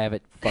 I have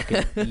it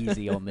fucking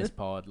easy on this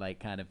pod,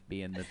 like kind of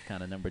being the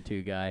kind of number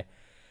 2 guy.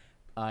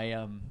 Okay,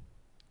 I'm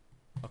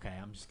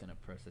just gonna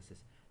process this.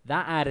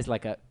 That ad is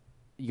like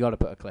you got to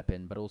put a clip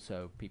in, but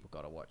also people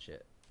got to watch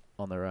it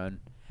on their own.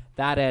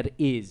 That ad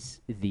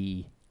is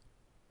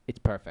it's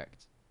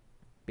perfect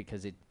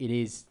because it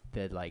is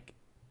the like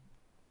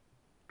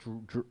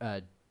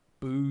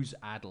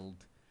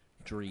booze-addled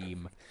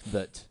dream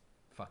that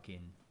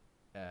fucking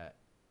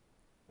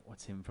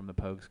what's him from the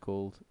Pogues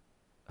called?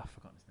 I've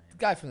forgotten his name. The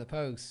guy from the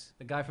Pogues.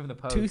 The guy from the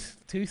Pogues.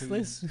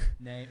 Toothless.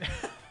 Name.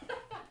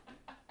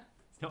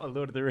 It's not a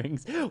Lord of the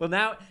Rings. Well,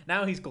 now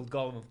he's called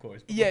Gollum, of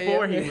course. But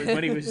before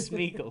when he was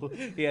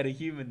Smeagol, he had a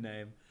human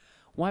name.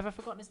 Why have I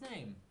forgotten his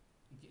name?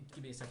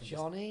 Give me a second.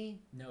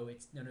 Johnny? No,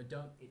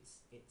 don't.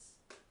 It's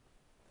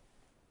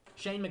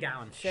Shane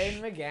McGowan.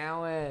 Shane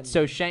McGowan.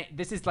 So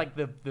this is like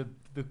the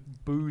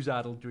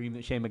booze-addled dream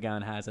that Shane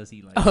McGowan has as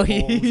he falls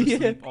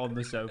asleep on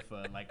the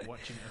sofa, like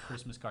watching a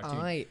Christmas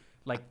cartoon.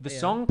 The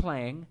song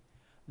playing.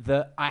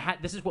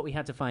 This is what we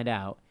had to find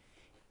out.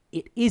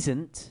 It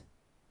isn't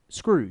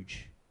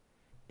Scrooge.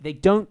 They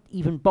don't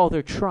even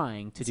bother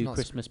trying to do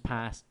Christmas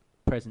past,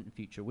 present, and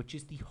future, which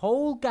is the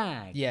whole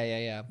gag.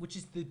 Yeah. Which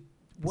is It's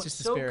what's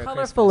just so the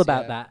colourful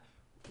about that,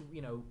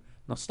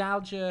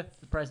 nostalgia,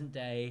 the present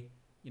day,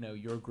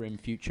 your grim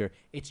future.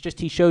 It's just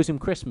he shows him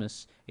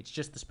Christmas. It's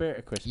just the spirit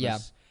of Christmas. Yeah.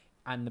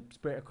 And the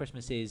spirit of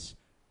Christmas is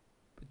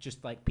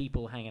just like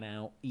people hanging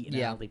out, eating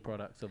Aldi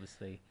products,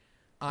 obviously.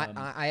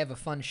 I have a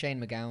fun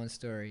Shane McGowan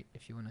story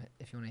if you wanna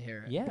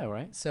hear it. Yeah, all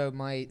right. So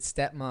my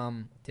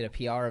stepmom did a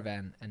PR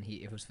event and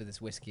it was for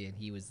this whiskey and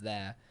he was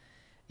there.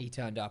 He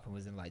turned up and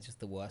was in like just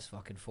the worst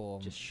fucking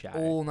form. Just shy.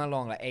 All night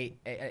long, like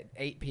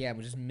 8 p.m.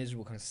 was just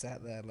miserable, kind of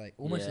sat there like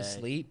almost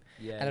asleep.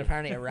 Yeah. And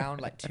apparently around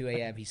like 2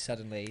 a.m. he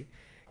suddenly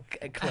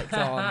clicked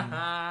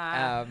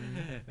on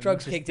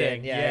drugs kicked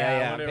in.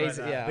 Yeah.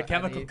 The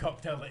chemical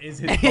cocktail that is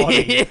his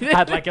body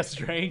had like a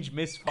strange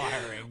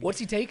misfiring. What's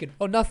he taking?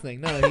 Oh, nothing.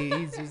 No,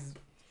 he's just.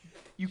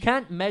 You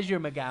can't measure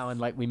McGowan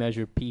like we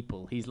measure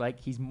people. He's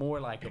more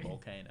like a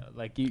volcano.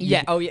 Like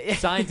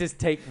scientists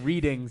take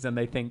readings and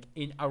they think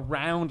in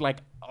around like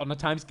on a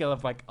timescale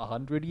of like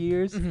 100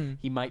 years,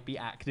 he might be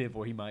active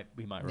or he might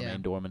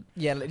remain dormant.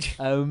 Yeah,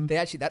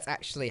 that's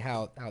actually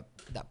how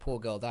that poor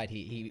girl died.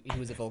 He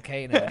was a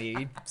volcano and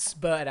he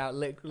spurted out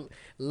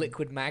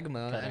liquid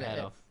magma. Cut her head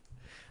off.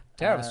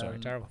 Terrible story.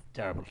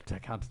 Terrible.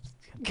 I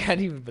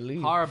Can't even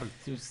believe. Horrible.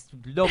 It was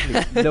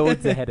lovely.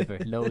 Loads ahead of her.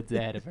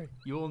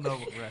 You all know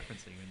what we're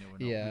referencing.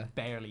 We know. We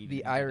barely.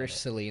 The Irish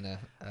Selena.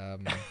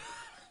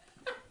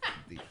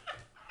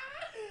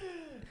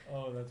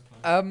 Oh, that's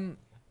fun.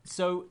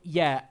 So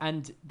yeah,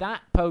 and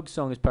that Pogue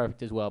song is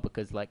perfect as well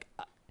because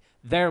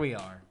there we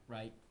are,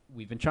 right?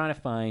 We've been trying to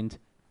find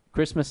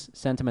Christmas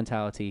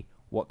sentimentality.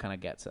 What kind of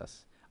gets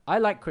us? I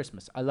like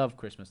Christmas. I love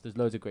Christmas. There's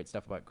loads of great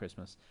stuff about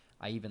Christmas.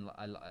 If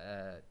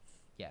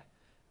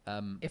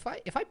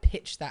I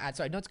pitched that ad,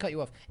 sorry, not to cut you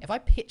off. If I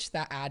pitched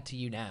that ad to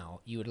you now,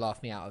 you would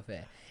laugh me out of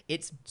it.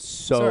 It's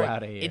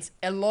out of here. It's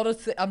a lot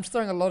of. I'm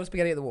throwing a lot of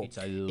spaghetti at the wall. It's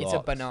a lot. It's a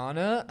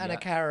banana and a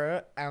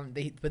carrot,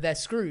 but they're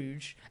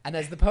Scrooge, and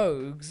there's the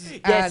Pogues,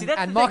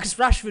 and Marcus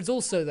Rashford's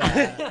also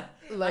there.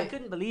 I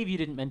couldn't believe you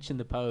didn't mention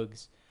the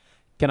Pogues.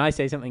 Can I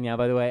say something now,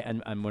 by the way?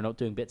 And we're not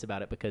doing bits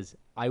about it because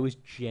I was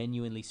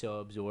genuinely so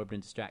absorbed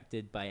and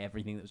distracted by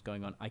everything that was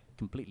going on. I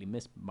completely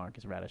missed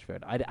Marcus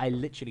Rashford. I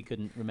literally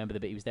couldn't remember the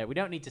bit he was there. We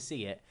don't need to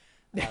see it.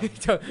 No.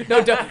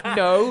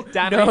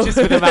 Dan reaches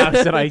for the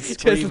mouse and I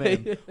scream at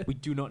him. We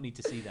do not need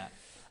to see that.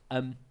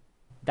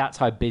 That's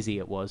how busy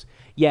it was.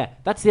 Yeah,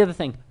 that's the other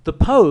thing. The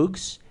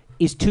Pogues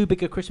is too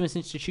big a Christmas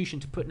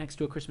institution to put next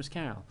to a Christmas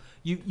Carol.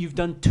 You've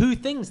done two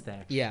things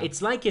there. Yeah. It's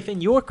like if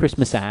in your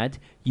Christmas ad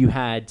you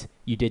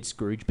did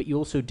Scrooge, but you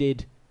also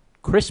did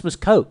Christmas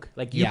Coke.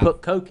 Like you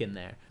put Coke in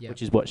there,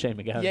 which is what Shane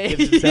McGowan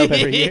gives himself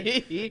every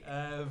year.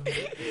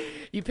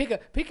 You pick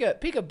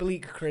a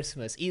bleak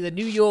Christmas, either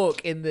New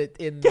York in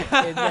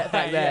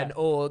back then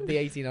or the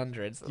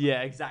 1800s.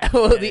 Yeah, exactly.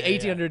 Or the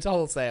 1800s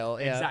wholesale.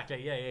 Yeah.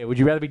 Exactly. Yeah. Would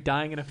you rather be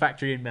dying in a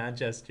factory in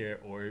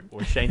Manchester or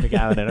Shane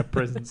McGowan in a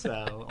prison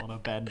cell on a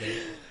bender?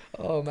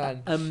 Oh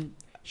man.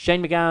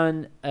 Shane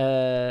McGowan.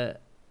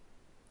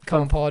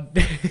 Come on, pod.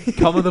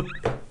 Come on the.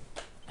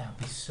 That would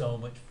be so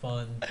much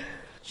fun.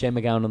 Shane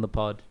McGowan on the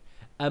pod.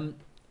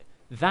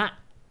 That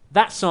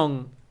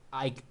song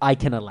I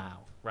can allow,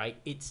 right?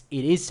 It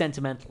is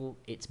sentimental.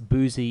 It's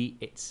boozy.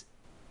 It's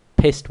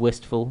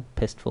pistful.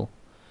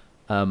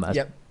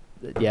 Yeah,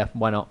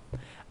 why not?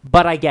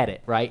 But I get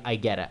it, right? I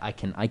get it. I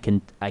can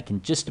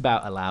just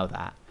about allow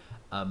that.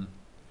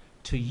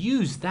 To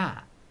use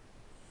that,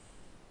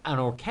 an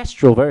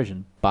orchestral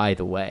version, by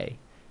the way,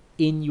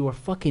 in your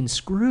fucking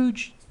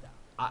Scrooge,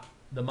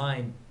 the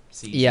mind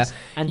sees. Yeah,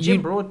 and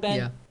Jim Broadbent.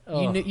 Yeah.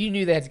 Oh. You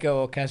knew they had to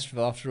go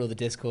orchestral after all the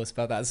discourse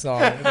about that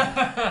song.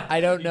 I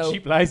don't know.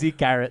 Cheap, lazy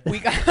carrot.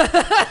 Boom.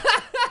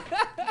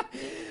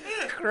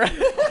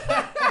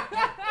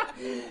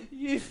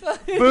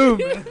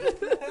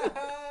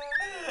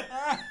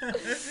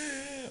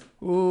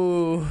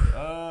 Ooh.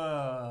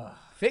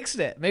 Fixed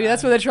it. Maybe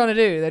that's what they're trying to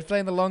do. They're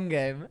playing the long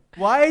game.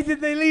 Why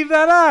did they leave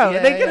that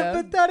out? They could have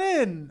put that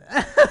in.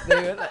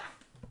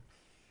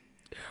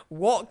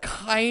 What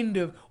kind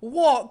of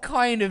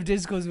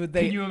discourse would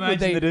they? Can you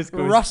imagine the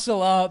discourse?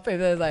 Rustle up if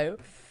they're like,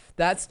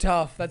 that's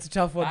tough. That's a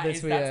tough one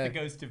this week. That's the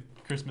ghost of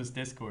Christmas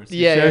discourse.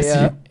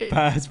 Yeah.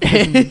 Past,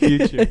 present, and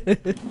future.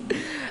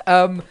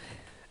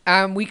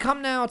 We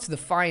come now to the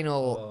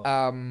final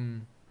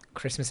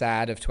Christmas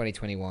ad of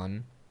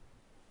 2021,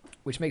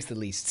 which makes the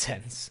least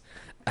sense.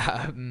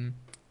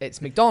 It's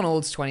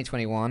McDonald's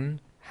 2021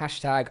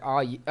 hashtag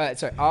are you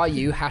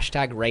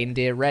hashtag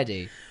reindeer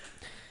ready.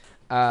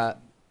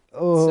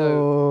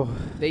 So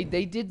they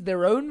did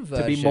their own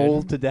version. To be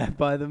mauled to death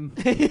by them.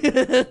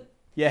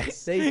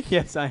 Yes.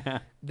 Yes, I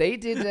am. They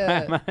did.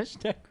 I'm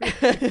hashtag.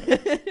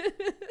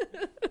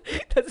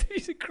 That's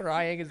he's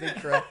crying as they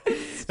cry.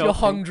 You're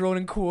hung, drawn,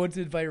 and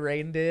quartered by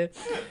reindeer.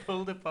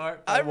 Pulled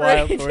apart by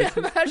wild horses.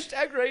 I'm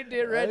hashtag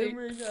reindeer ready.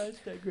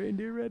 Hashtag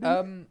reindeer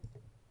ready.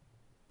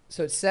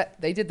 So it's set.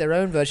 They did their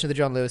own version of the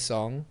John Lewis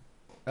song,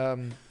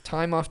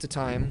 "Time After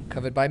Time,"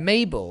 covered by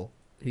Mabel,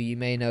 who you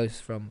may know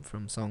from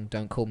song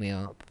 "Don't Call Me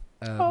Up."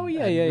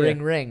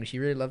 Ring Ring. She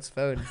really loves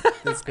phones.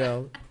 This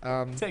girl.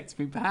 Text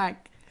me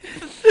back.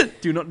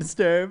 Do not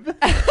disturb.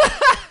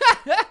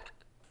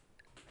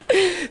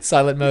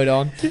 Silent mode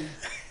on.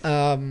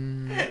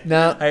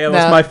 No. Hey,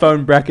 what's my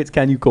phone brackets?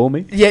 Can you call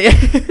me? Yeah.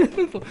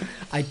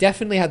 I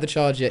definitely had the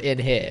charger in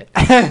here.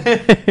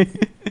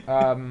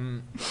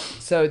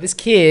 So this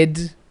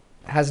kid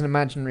has an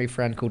imaginary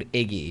friend called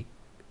Iggy.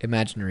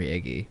 Imaginary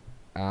Iggy.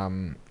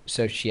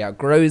 So she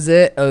outgrows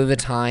it over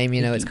time.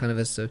 You know, it's kind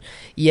of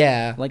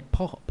yeah, like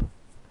pop.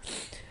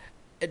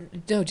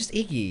 No, just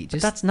Iggy.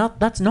 But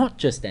that's not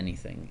just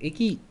anything.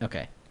 Iggy.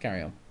 Okay,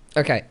 carry on.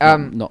 Okay.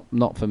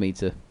 Not for me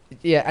to.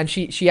 Yeah, and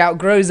she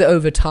outgrows it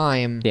over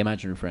time. The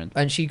imaginary friend.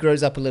 And she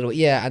grows up a little.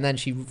 Yeah, and then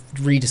she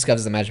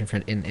rediscovers the imaginary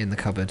friend in the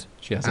cupboard.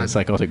 She has a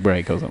psychotic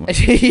break or something.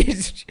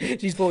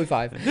 She's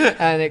 45,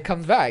 and it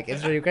comes back.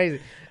 It's really crazy.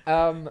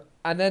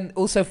 And then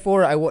also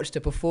for it, I watched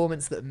a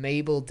performance that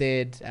Mabel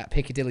did at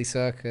Piccadilly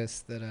Circus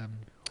that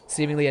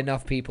seemingly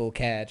enough people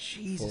cared.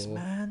 Jesus,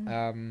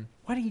 man.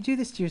 Why do you do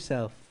this to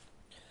yourself?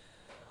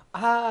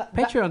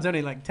 Patreon's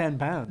only like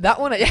 £10. That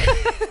one,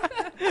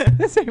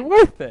 this ain't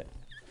worth it.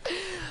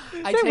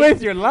 It's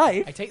worth your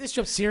life. I take this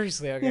job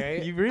seriously,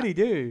 okay? You really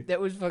do.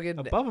 That was fucking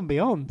above and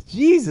beyond.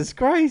 Jesus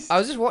Christ! I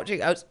was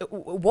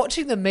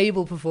watching the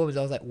Mabel performance.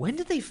 I was like, when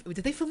did they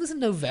film this in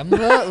November?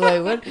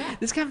 Like, when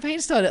this campaign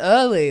started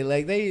early?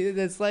 Like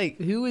it's like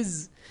who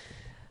is?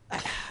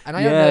 And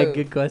I don't know. Yeah,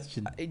 good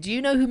question. Do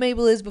you know who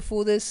Mabel is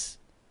before this?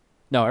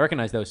 No, I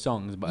recognize those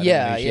songs, but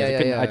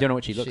I don't know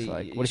what she looks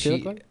like. What does she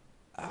look like?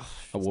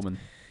 A woman.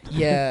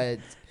 Yeah.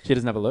 She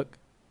doesn't have a look.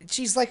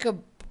 She's like a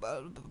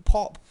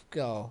pop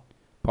girl.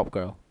 Pop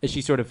girl. Is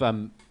she sort of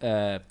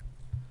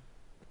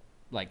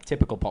like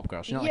typical pop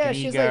girl? She's not like an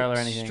she's e-girl like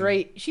or anything.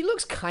 Straight. She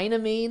looks kind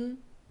of mean.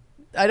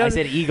 I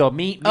said ego.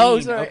 Mean. Oh,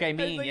 sorry. Okay,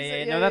 mean.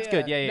 Yeah. No, that's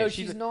good. Yeah. No,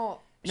 she's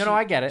not. No,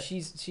 I get it.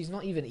 She's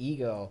not even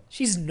ego.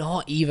 She's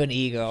not even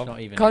ego.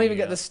 Not even Can't ego. even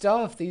get the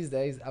stuff these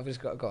days. I've just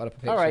got up a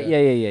picture. All right.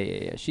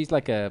 Yeah. She's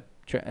like a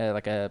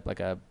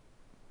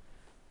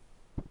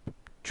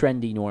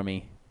trendy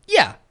normie.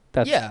 Yeah.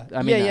 That's,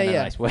 I mean that in a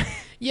nice way.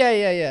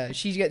 Yeah.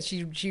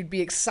 She'd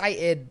be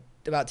excited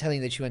about telling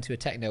you that she went to a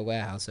techno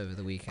warehouse over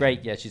the weekend.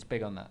 Great. Yeah, she's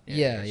big on that.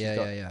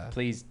 Yeah.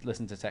 Please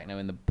listen to techno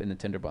in the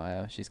Tinder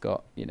bio. She's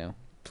got,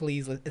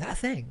 Please listen. Is that a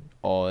thing?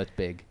 Oh, it's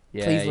big.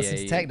 Yeah, please listen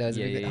to techno.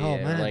 Oh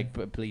man. Like,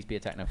 but please be a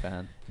techno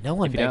fan. No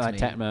one. If you don't like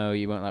techno,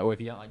 you won't like. Or if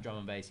you don't like drum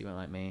and bass, you won't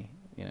like me.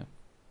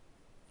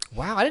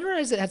 Wow, I didn't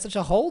realize it had such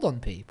a hold on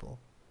people.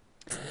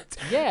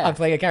 Yeah. I'm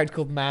playing a character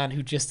called Man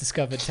who just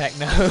discovered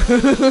techno.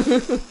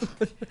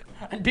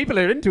 And people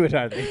are into it,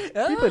 aren't they?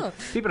 Oh.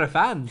 People are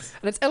fans.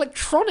 And it's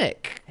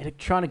electronic.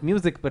 Electronic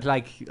music, but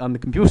like on the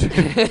computer.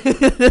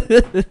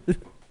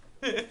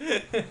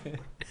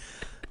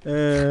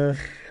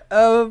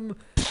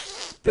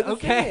 But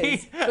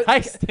okay. I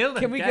still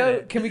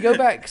don't Can we go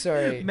back?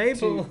 Sorry,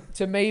 Mabel.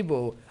 to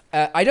Mabel.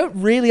 I don't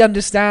really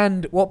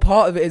understand what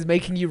part of it is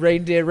making you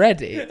reindeer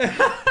ready.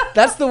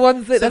 That's the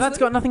one thing. So that's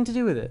got nothing to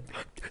do with it.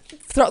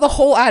 Throughout the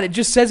whole ad, it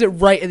just says it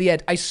right at the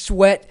end. I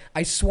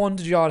swan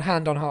to God,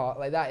 hand on heart.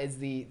 Like that is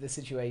the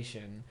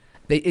situation.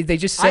 They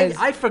just says.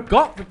 I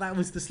forgot that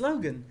was the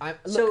slogan.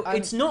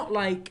 It's not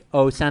like,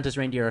 oh, Santa's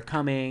reindeer are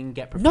coming.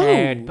 Get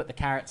prepared. Put the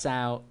carrots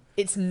out.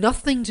 It's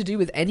nothing to do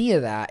with any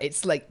of that.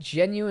 It's like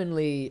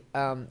genuinely,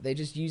 they're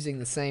just using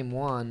the same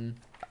one.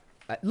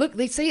 Look,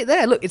 they say it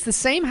there. Look, it's the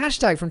same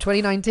hashtag from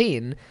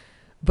 2019,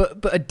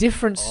 but a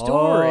different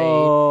story.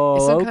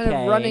 It's some kind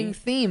of running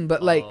theme,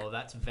 but like. Oh,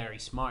 that's very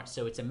smart.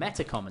 So it's a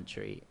meta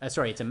commentary. It's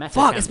a meta.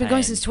 Fuck, it's been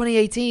going since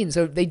 2018.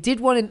 So they did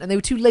one, and they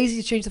were too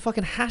lazy to change the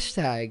fucking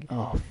hashtag.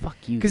 Oh, fuck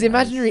you. Because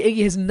Imaginary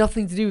Iggy has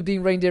nothing to do with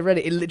being reindeer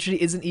ready. It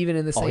literally isn't even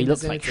in the same. Oh, he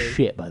looks like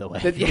shit, by the way.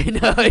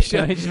 I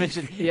should. I just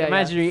mentioned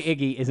Imaginary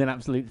Iggy is an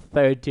absolute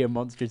third-tier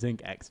Monsters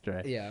Inc.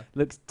 extra. Yeah,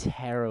 looks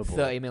terrible.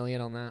 30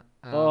 million on that.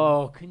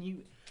 Can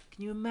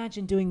you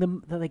imagine doing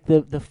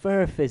the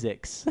fur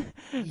physics?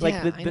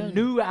 Like the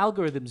new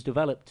algorithms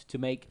developed to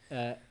make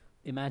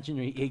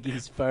Imaginary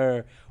Iggy's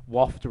fur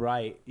waft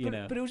right,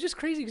 But it was just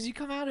crazy because you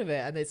come out of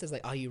it and it says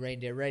like, "Are you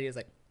reindeer ready?" It's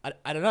like,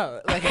 I don't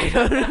know. Like,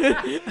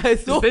 I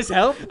thought, does this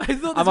help? I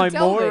thought Am I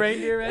more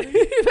reindeer ready?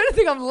 If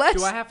anything, I'm less.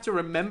 Do I have to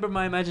remember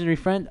my imaginary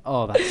friend?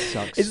 Oh, that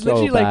sucks. It's so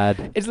literally bad.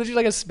 like it's literally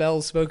like a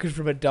spell spoken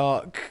from a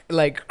dark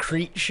like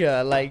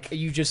creature. Like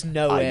you just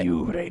know it. Are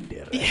you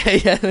reindeer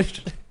ready? Yeah.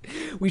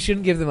 We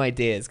shouldn't give them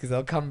ideas because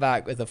they'll come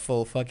back with a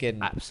full fucking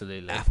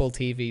absolutely Apple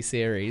TV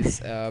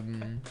series.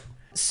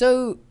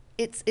 So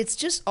it's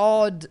just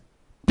odd.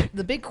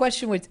 The big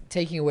question we're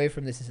taking away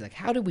from this is like,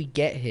 how did we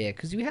get here?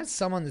 Because we had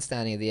some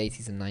understanding of the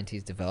 80s and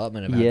 90s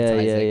development of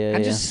advertising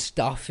and just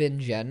stuff in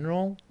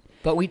general.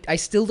 But I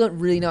still don't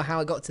really know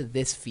how it got to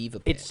this fever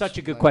pitch. It's such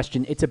a good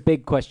question. It's a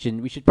big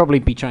question. We should probably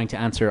be trying to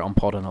answer it on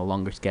pod on a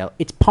longer scale.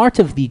 It's part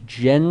of the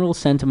general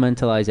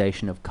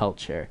sentimentalization of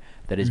culture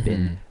that has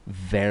been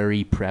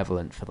very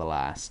prevalent for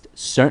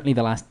certainly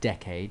the last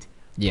decade,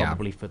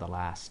 probably for the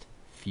last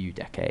few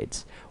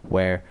decades,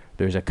 where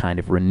there's a kind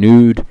of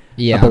renewed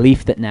a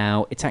belief that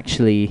now it's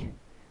actually,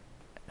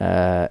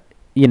 half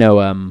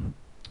man,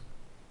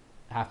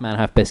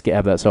 half biscuit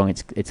have that song.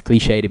 It's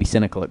cliche to be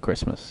cynical at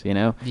Christmas,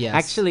 Yes.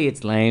 Actually,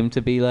 it's lame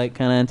to be like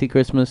kind of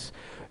anti-Christmas,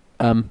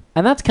 and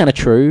that's kind of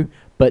true.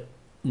 But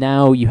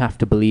now you have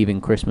to believe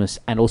in Christmas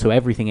and also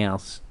everything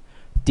else.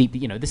 Deep,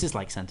 this is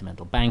like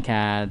sentimental bank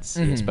ads,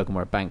 spoken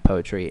word bank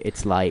poetry.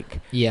 It's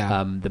like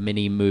the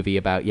mini movie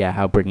about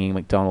how bringing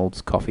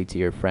McDonald's coffee to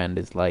your friend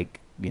is like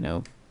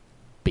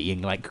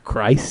being like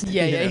Christ.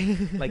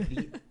 Like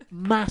the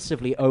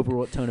massively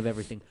overwrought tone of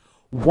everything.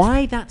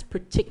 Why that's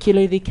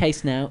particularly the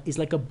case now is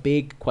like a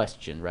big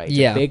question, right? It's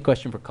a big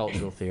question for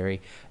cultural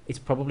theory. It's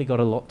probably got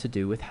a lot to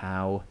do with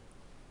how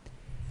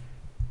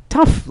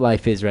tough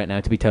life is right now,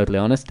 to be totally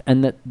honest,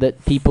 and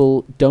that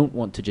people don't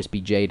want to just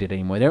be jaded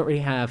anymore. They don't really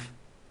have.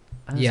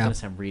 I know it's going to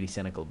sound really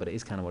cynical, but it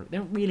is kind of what they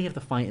don't really have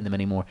the fight in them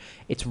anymore.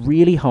 It's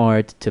really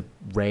hard to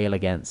rail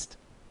against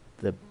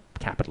the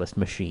capitalist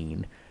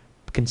machine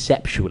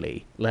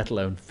conceptually, let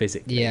alone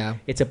physically. Yeah.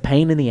 It's a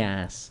pain in the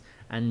ass,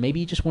 and maybe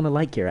you just want to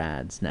like your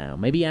ads now.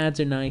 Maybe ads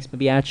are nice.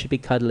 Maybe ads should be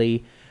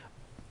cuddly.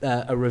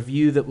 A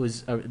review that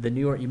was the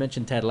New York. You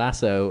mentioned Ted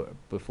Lasso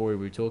before we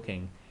were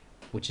talking,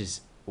 which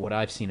is what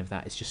I've seen of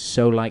that. It's just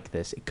so like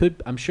this.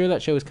 I'm sure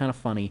that show is kind of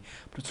funny,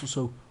 but it's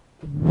also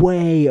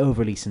way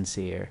overly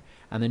sincere.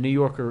 And the New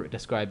Yorker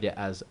described it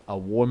as a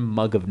warm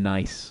mug of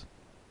nice.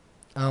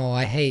 Oh,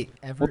 I hate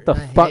what the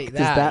fuck does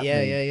that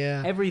mean?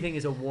 Yeah. Everything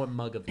is a warm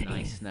mug of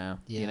nice now.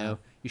 Yeah.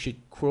 You should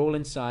crawl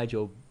inside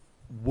your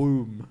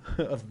womb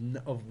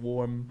of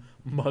warm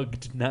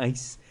mugged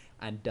nice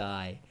and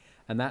die.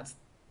 And that's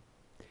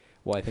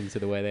why things are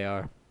the way they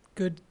are.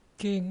 Good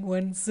King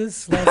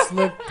Wenceslas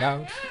looked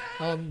out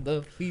on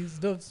the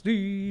feast of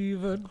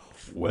Stephen.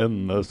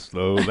 When the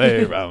snow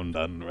lay round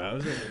and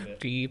round,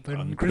 deep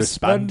and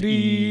crisp and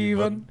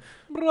even,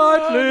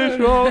 brightly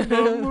shone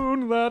the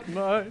moon that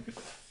night.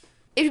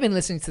 If you've been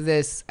listening to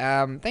this,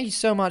 thank you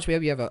so much. We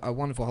hope you have a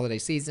wonderful holiday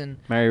season.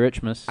 Merry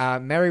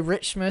Richmas. Merry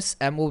Richmas.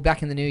 And we'll be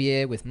back in the new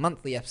year with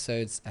monthly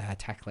episodes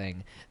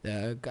tackling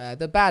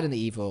the bad and the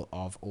evil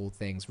of all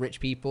things rich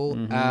people.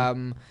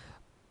 Mm-hmm.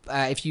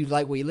 If you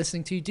like what you're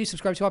listening to, do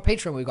subscribe to our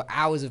Patreon. We've got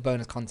hours of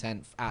bonus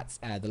content at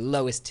the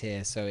lowest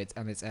tier, so it's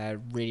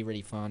really,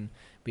 really fun.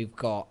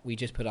 We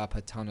just put up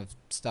a ton of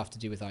stuff to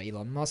do with our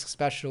Elon Musk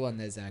special, and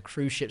there's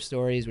cruise ship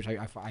stories, which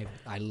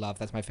I love.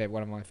 That's my favorite,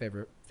 one of my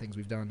favorite things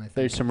we've done. I think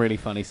there's some really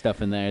funny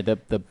stuff in there.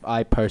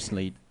 I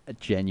personally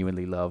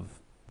genuinely love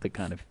the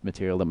kind of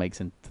material that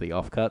makes into the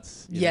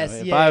offcuts.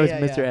 If I was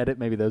Mr. Edit,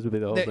 maybe those would be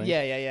the whole thing.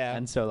 Yeah.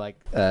 And so I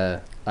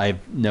have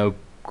no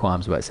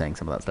qualms about saying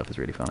some of that stuff is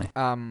really funny.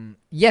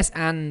 Yes,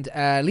 and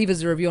leave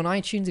us a review on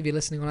iTunes if you're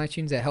listening on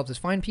iTunes. It helps us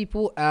find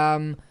people.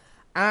 So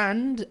I've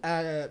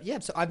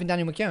been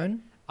Daniel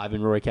McGowan. I've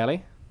been Rory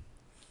Kelly.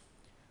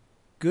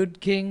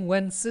 Good King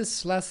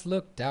Wenceslas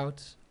looked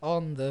out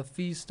on the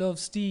feast of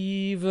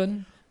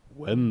Stephen.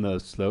 When the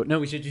slow... No,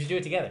 we should just do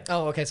it together.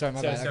 Oh, okay, sorry,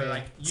 my bad.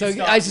 So, okay.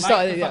 I just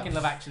started the fucking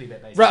Love Actually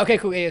bit, basically. Right, okay,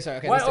 cool. Yeah, sorry.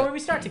 Okay, or we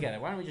start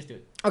together. Why don't we just do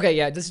it? Okay,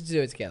 yeah, let's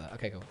do it together.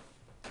 Okay, cool.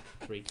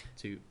 3,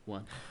 2,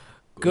 1.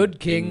 Good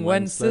King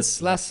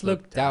Wenceslas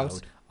looked out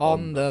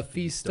on the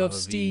feast of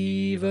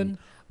Stephen,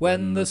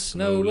 when the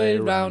snow lay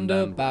round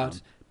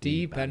about,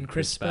 deep and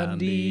crisp and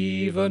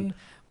even.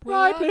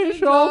 Brightly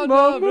shone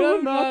the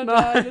moon that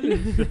night,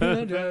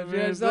 the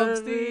feast of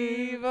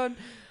Stephen,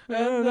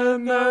 and the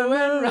snow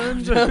went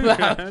round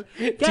about,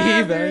 deep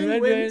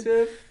and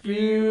winter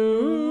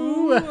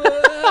fuel. We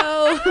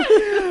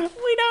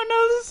don't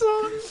know the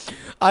song.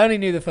 I only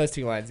knew the first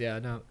 2 lines. Yeah,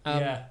 no.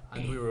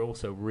 And we were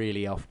also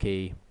really off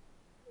key.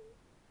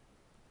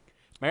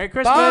 Merry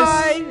Christmas!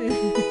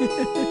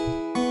 Bye!